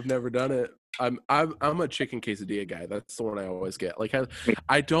is. I've never done it. I'm a chicken quesadilla guy. That's the one I always get. Like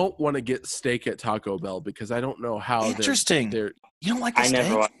I don't want to get steak at Taco Bell because I don't know how. Interesting. They're you don't like the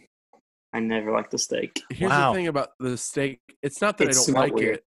steak? I never like the steak. Here's the thing about the steak. It's not that I don't like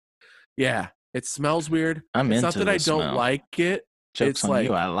it. Yeah, it smells weird. It's not that I don't like it. Joke's on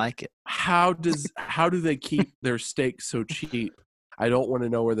you. I like it. How do they keep their steak so cheap? I don't want to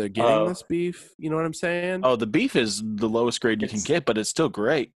know where they're getting this beef. You know what I'm saying? Oh, the beef is the lowest grade you can get, but it's still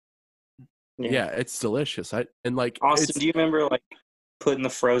great. Yeah, it's delicious. Austin, do you remember like putting the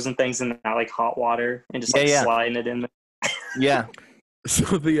frozen things in that like hot water and just sliding it in there? Yeah. So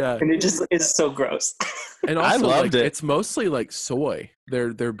and it's so gross. And also, I loved it. It's mostly like soy.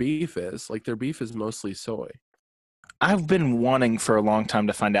 Their beef is mostly soy. I've been wanting for a long time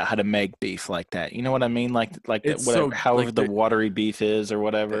to find out how to make beef like that. You know what I mean? Like it's whatever, however the watery beef is or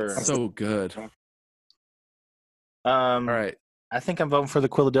whatever. It's so good. All right. I think I'm voting for the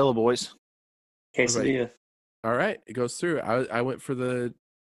Quilladilla, boys. Quesadilla. All right, it goes through. I went for the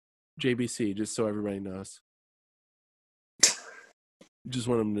JBC just so everybody knows. Just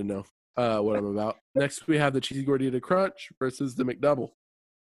want them to know what I'm about. Next, we have the Cheesy Gordita Crunch versus the McDouble.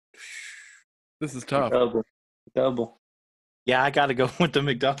 This is tough. Double. Yeah, I got to go with the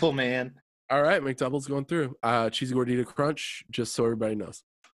McDouble, man. All right, McDouble's going through. Cheesy Gordita Crunch, just so everybody knows,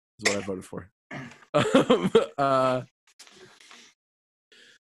 is what I voted for.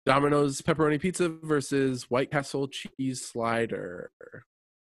 Domino's Pepperoni Pizza versus White Castle Cheese Slider.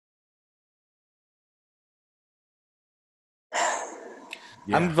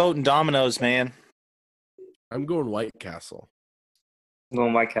 Yeah. I'm voting Domino's, man. I'm going White Castle. I'm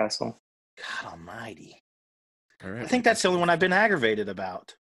going White Castle. God almighty. All right. I think that's the only one I've been aggravated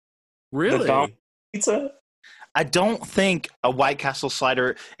about. Really? The pizza? I don't think a White Castle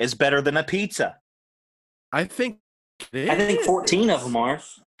slider is better than a pizza. I think 14 of them are.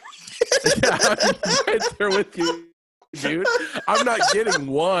 Yeah, I'm right there with you, dude. I'm not getting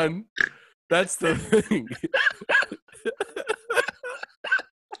one. That's the thing.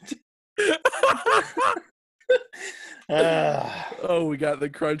 We got the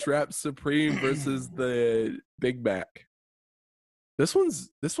Crunch Wrap Supreme versus the Big Mac. This one's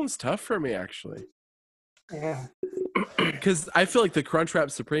tough for me, actually. Yeah. Because I feel like the Crunch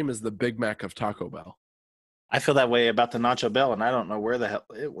Wrap Supreme is the Big Mac of Taco Bell. I feel that way about the Nacho Bell, and I don't know where the hell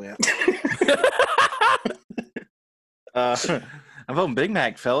it went. I'm voting Big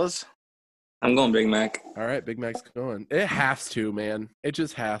Mac, fellas. I'm going Big Mac. All right, Big Mac's going. It has to, man. It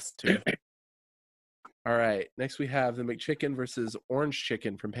just has to. All right, next we have the McChicken versus Orange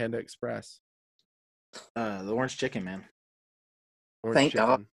Chicken from Panda Express. The Orange Chicken, man. Thank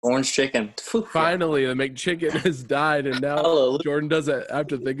God. Orange Chicken. Finally, the McChicken has died, and now Jordan doesn't have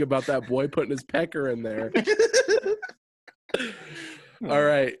to think about that boy putting his pecker in there. All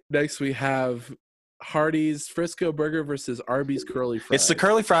right, next we have Hardee's Frisco Burger versus Arby's Curly Fries. It's the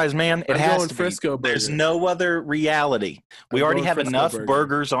curly fries, man. It has to Frisco be. There's no other reality. We already have enough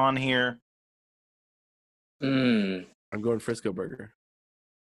burgers on here. I'm going Frisco Burger.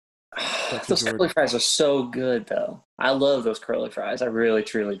 Those curly fries are so good, though. I love those curly fries. I really,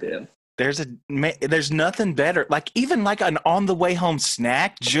 truly do. There's nothing better. Like even like an on the way home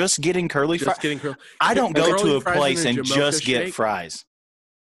snack, just getting curly fries. I don't go to a place and just get fries.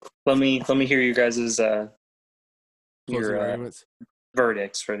 Let me hear you guys'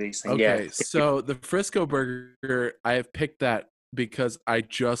 verdicts for these things. Okay, yeah. So the Frisco Burger, I have picked that because I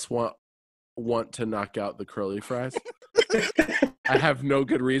just want to knock out the curly fries. I have no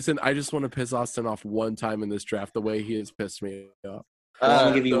good reason. I just want to piss Austin off one time in this draft the way he has pissed me off. I'm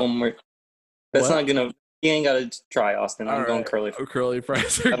going to give you one more. That's not gonna. You ain't gotta try, Austin. I'm going curly. Curly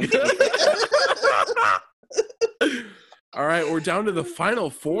fries are good. All right, we're down to the final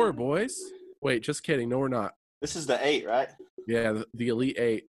 4, boys. Wait, just kidding. No, we're not. This is the 8, right? Yeah, the Elite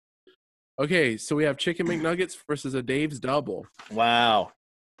 8. Okay, so we have Chicken McNuggets versus a Dave's Double. Wow.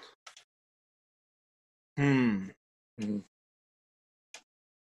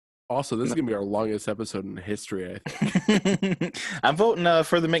 Also, this is going to be our longest episode in history, I think. I'm voting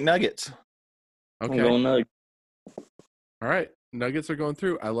for the McNuggets. Okay. All right. Nuggets are going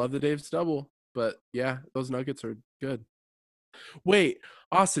through. I love the Dave's Double, but yeah, those nuggets are good. Wait,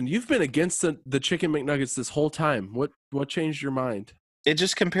 Austin, you've been against the Chicken McNuggets this whole time. What changed your mind? It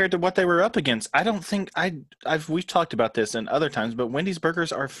just compared to what they were up against. I don't think we've talked about this in other times, but Wendy's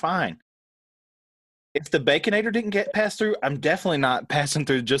burgers are fine. If the Baconator didn't get passed through, I'm definitely not passing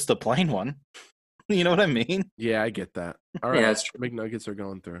through just the plain one. You know what I mean? Yeah, I get that. All right, yeah, that's true. McNuggets are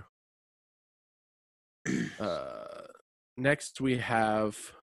going through. Next, we have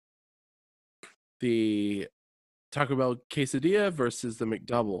the Taco Bell quesadilla versus the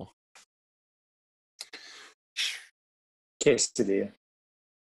McDouble. Quesadilla.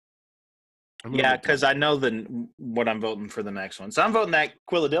 Yeah, because I know what I'm voting for the next one. So I'm voting that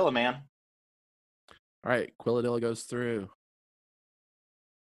Quilladilla, man. All right, Quilladilla goes through.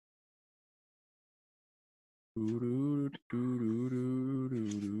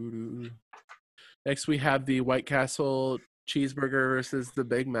 Next, we have the White Castle cheeseburger versus the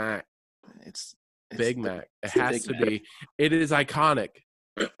Big Mac. It's Big Mac. It has to be. It is iconic.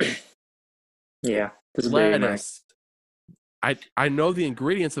 Yeah. Lettuce. I know the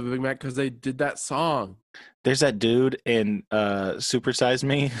ingredients of a Big Mac because they did that song. There's that dude in Super Size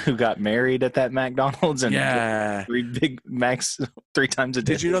Me who got married at that McDonald's and 3 Big Macs 3 times a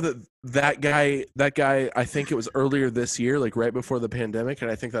day. Did you know that guy, I think it was earlier this year, like right before the pandemic, and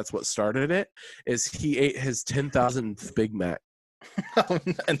I think that's what started it, is he ate his 10,000th Big Mac.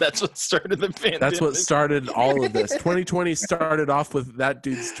 And that's what started the pandemic. That's what started all of this. 2020 started off with that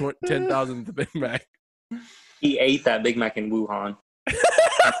dude's 10,000th Big Mac. He ate that Big Mac in Wuhan.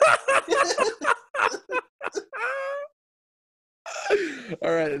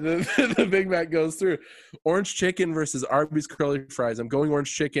 All right, the Big Mac goes through. Orange chicken versus Arby's curly fries. I'm going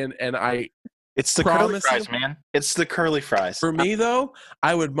orange chicken, and it's the curly fries, man. It's the curly fries. For me, though,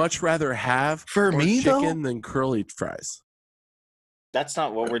 I would much rather have orange chicken than curly fries. That's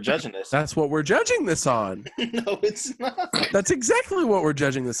not what we're judging this. That's what we're judging this on. No, it's not. That's exactly what we're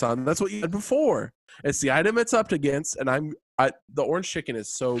judging this on. That's what you had before. It's the item it's up against, and the orange chicken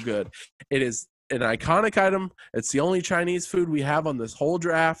is so good. It is an iconic item. It's the only Chinese food we have on this whole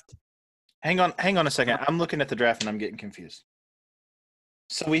draft. Hang on a second. I'm looking at the draft and I'm getting confused.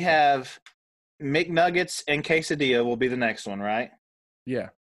 So we have McNuggets and quesadilla will be the next one, right?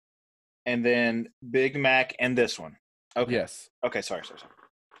 Yeah. And then Big Mac and this one. Okay. Yes. Okay, sorry.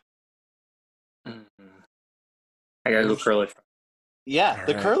 I gotta go curly fries. Yeah, all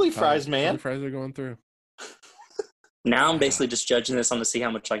the right. Curly fries, man. Curly fries are going through. Now I'm basically just judging this on to see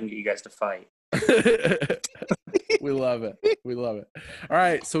how much I can get you guys to fight. We love it. All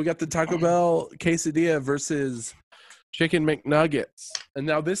right, so we got the Taco Bell quesadilla versus Chicken McNuggets. And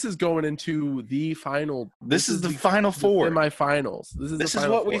now this is going into the final. This is the final 4. Semifinals. This is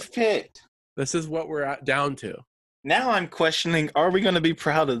what we've picked. This is what we're down to. Now I'm questioning, are we going to be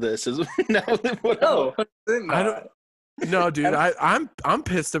proud of this? No, I don't. No, dude, I'm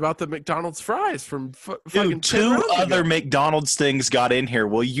pissed about the McDonald's fries from fucking 2 other McDonald's things got in here.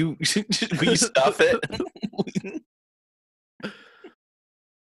 Will you stuff it?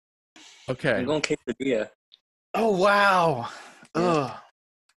 Okay. I'm going quesadilla. Oh, wow. Ugh.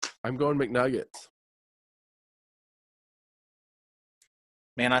 I'm going McNuggets.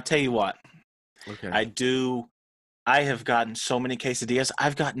 Man, I tell you what. Okay. I have gotten so many quesadillas.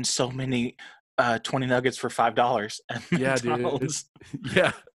 I've gotten so many 20 nuggets for $5 at McDonald's. Dude.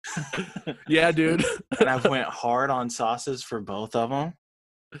 Yeah. Yeah, dude. And I've went hard on sauces for both of them.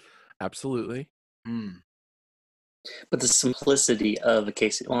 Absolutely. But the simplicity of a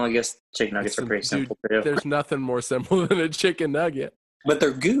quesadilla. Well, I guess chicken nuggets are pretty simple too. There's nothing more simple than a chicken nugget. But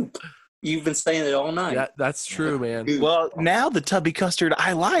they're goop. You've been saying it all night. That's true, man. Well, now the tubby custard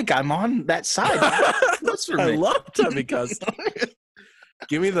I'm on that side. I love tubby custard.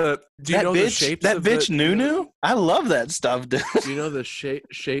 Give me the. Do you know the shapes? That bitch Nunu. I love that stuff, dude. Do you know the shapes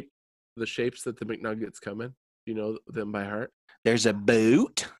that the McNuggets come in? Do you know them by heart? There's a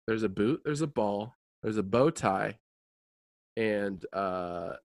boot. There's a ball. There's a bow tie, and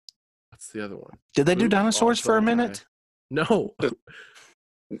what's the other one? Did they do dinosaurs for a minute? No. There's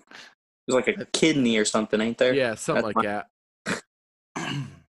like a kidney or something, ain't there? Yeah, something like that.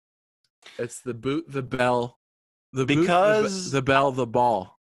 It's the boot, the bell, the bell, the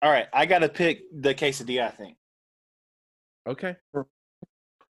ball. All right, I got to pick the quesadilla, I think. Okay. All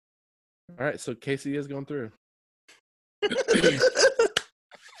right, so quesadilla's going through.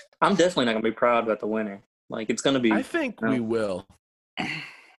 I'm definitely not gonna be proud about the winner. Like it's gonna be. I think we will.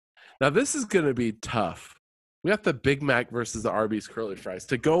 Now this is gonna be tough. We got the Big Mac versus the Arby's curly fries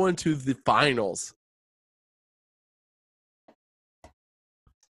to go into the finals.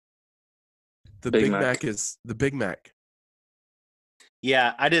 The Big Mac is the Big Mac.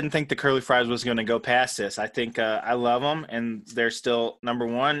 Yeah, I didn't think the curly fries was going to go past this. I think I love them, and they're still number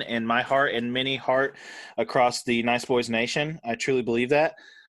one in my heart and many heart across the Nice Boys Nation. I truly believe that.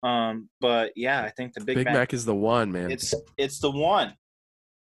 But yeah, I think the Big Mac is the one, man. It's the one.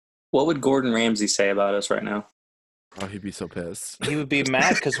 What would Gordon Ramsay say about us right now? Oh, he'd be so pissed. He would be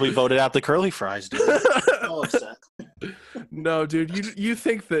mad because we voted out the curly fries, dude. So upset. No, dude, you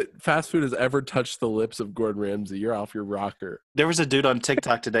think that fast food has ever touched the lips of Gordon Ramsay? You're off your rocker. There was a dude on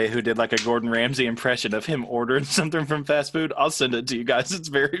TikTok today who did like a Gordon Ramsay impression of him ordering something from fast food. I'll send it to you guys. It's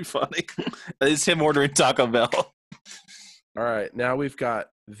very funny. It's him ordering Taco Bell. All right, now we've got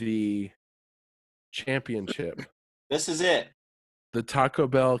the championship. This is it. The Taco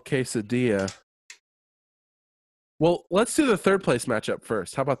Bell quesadilla. Well, let's do the third place matchup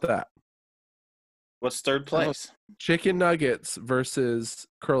first. How about that? What's third place? Chicken nuggets versus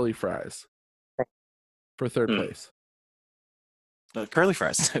curly fries for third place. Curly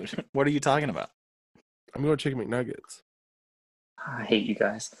fries, dude. What are you talking about? I'm going chicken McNuggets. I hate you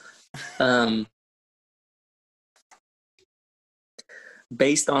guys.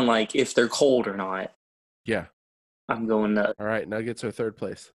 Based on like if they're cold or not. Yeah. I'm going nuts. All right, nuggets are third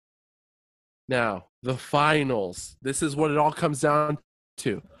place. Now, the finals. This is what it all comes down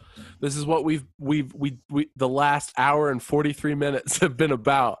to. This is what we the last hour and 43 minutes have been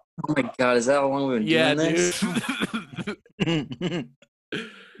about. Oh my god, is that how long we've been doing this?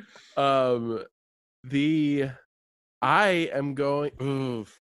 I am going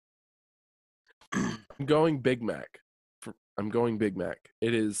I'm going Big Mac. I'm going Big Mac.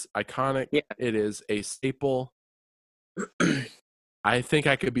 It is iconic. Yeah. It is a staple. I think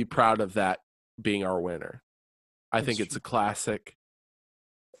I could be proud of that being our winner. I think it's a classic.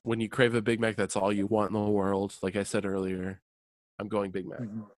 When you crave a Big Mac, that's all you want in the world. Like I said earlier, I'm going Big Mac.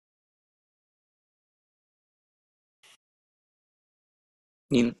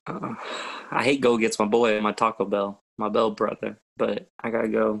 I hate Go Gets my boy, my Taco Bell, my Bell brother, but I gotta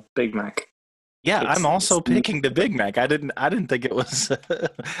go Big Mac. Yeah, I'm also picking the Big Mac. I didn't think it was.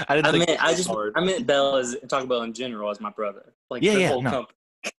 I meant Bell as Taco Bell in general as my brother. Like whole company.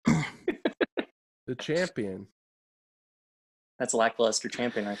 The champion. That's a lackluster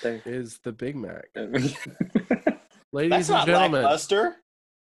champion right there. Is the Big Mac. Ladies and gentlemen. Lackluster?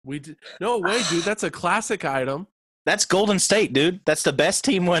 No way, dude. That's a classic item. That's Golden State, dude. That's the best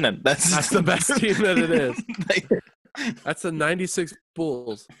team winning. That's the best team that it is. That's the 96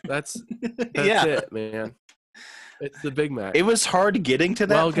 Bulls. That's it, man. It's the Big Mac. It was hard getting to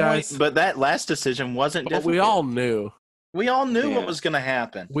that point, guys, but that last decision wasn't difficult. We all knew. We all knew what was going to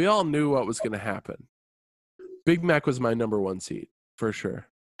happen. We all knew what was going to happen. Big Mac was my number one seed, for sure.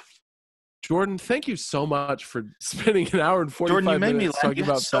 Jordan, thank you so much for spending an hour and 45 minutes talking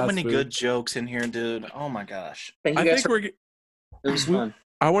about fast food. Jordan, you made me laugh. So many good jokes in here, dude. Oh, my gosh. It was fun.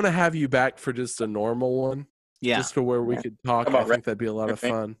 I want to have you back for just a normal one. Yeah. Just to where we could talk. I think that'd be a lot of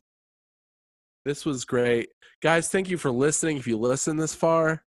fun. This was great. Guys, thank you for listening, if you listen this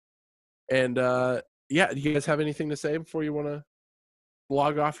far. And, do you guys have anything to say before you want to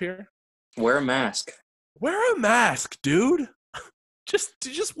log off here? Wear a mask. Wear a mask, dude.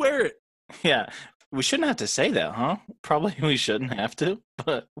 Just wear it. Yeah. We shouldn't have to say that, huh? Probably we shouldn't have to,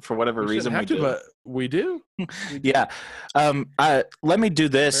 but for whatever reason we do. But we do. Yeah. Let me do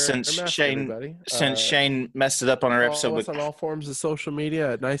this since Shane messed it up on our episode. Follow us on all forms of social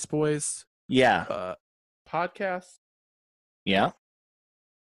media at Nice Boys. Yeah. Podcast. Yeah.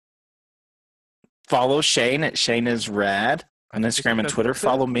 Follow Shane at Shane is Rad on Instagram and Twitter.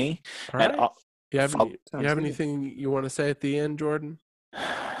 Follow me. All right. You have anything you want to say at the end, Jordan?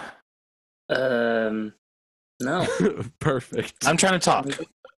 No. Perfect. I'm trying to talk.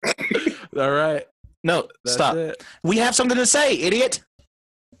 All right. No, That's stop. It. We have something to say, idiot.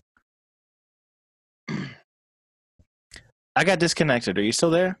 I got disconnected. Are you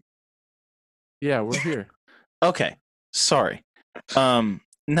still there? Yeah, we're here. Okay. Sorry.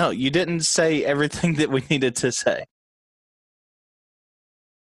 No, you didn't say everything that we needed to say.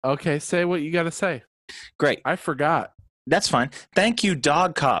 Okay, say what you got to say. Great. I forgot. That's fine. Thank you,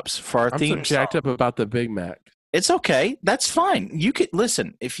 Dog Cops, for our theme song. I'm so jacked up about the Big Mac. It's okay. That's fine. You could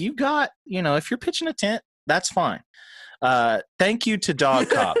listen if you got, if you're pitching a tent, that's fine. Thank you to Dog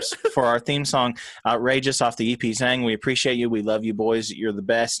Cops for our theme song, Outrageous, off the EP Zang. We appreciate you. We love you, boys. You're the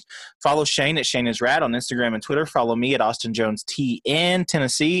best. Follow Shane at Shane is Rad on Instagram and Twitter. Follow me at Austin Jones T in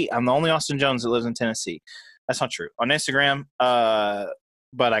Tennessee. I'm the only Austin Jones that lives in Tennessee. That's not true. On Instagram,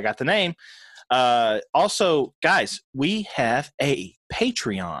 but I got the name. Also, guys, we have a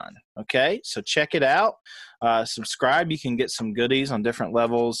Patreon. Okay, so check it out. Subscribe. You can get some goodies on different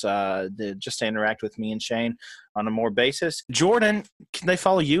levels just to interact with me and Shane on a more basis. Jordan, can they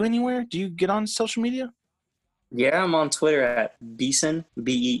follow you anywhere? Do you get on social media? Yeah, I'm on Twitter at Beeson,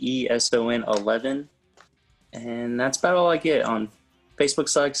 Beeson 11. And that's about all I get. On Facebook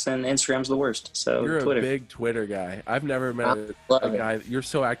sucks and Instagram's the worst. So you're Twitter. A big Twitter guy. I've never met a guy. You're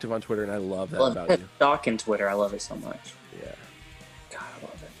so active on Twitter, and I love that about you. Stalking Twitter. I love it so much. Yeah. God, I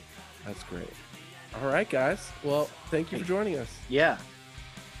love it. That's great. All right, guys. Well, thank you for joining us. Yeah.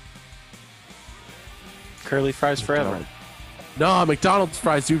 Curly fries forever. No, McDonald's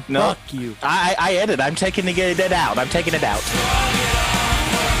fries, dude. No. Fuck you. I edit. I'm taking it out. I'm taking it out.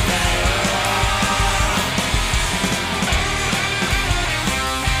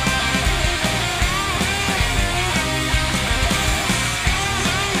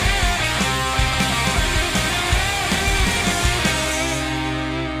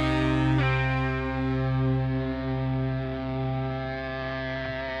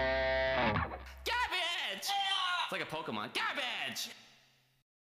 It's like a Pokemon. Garbage!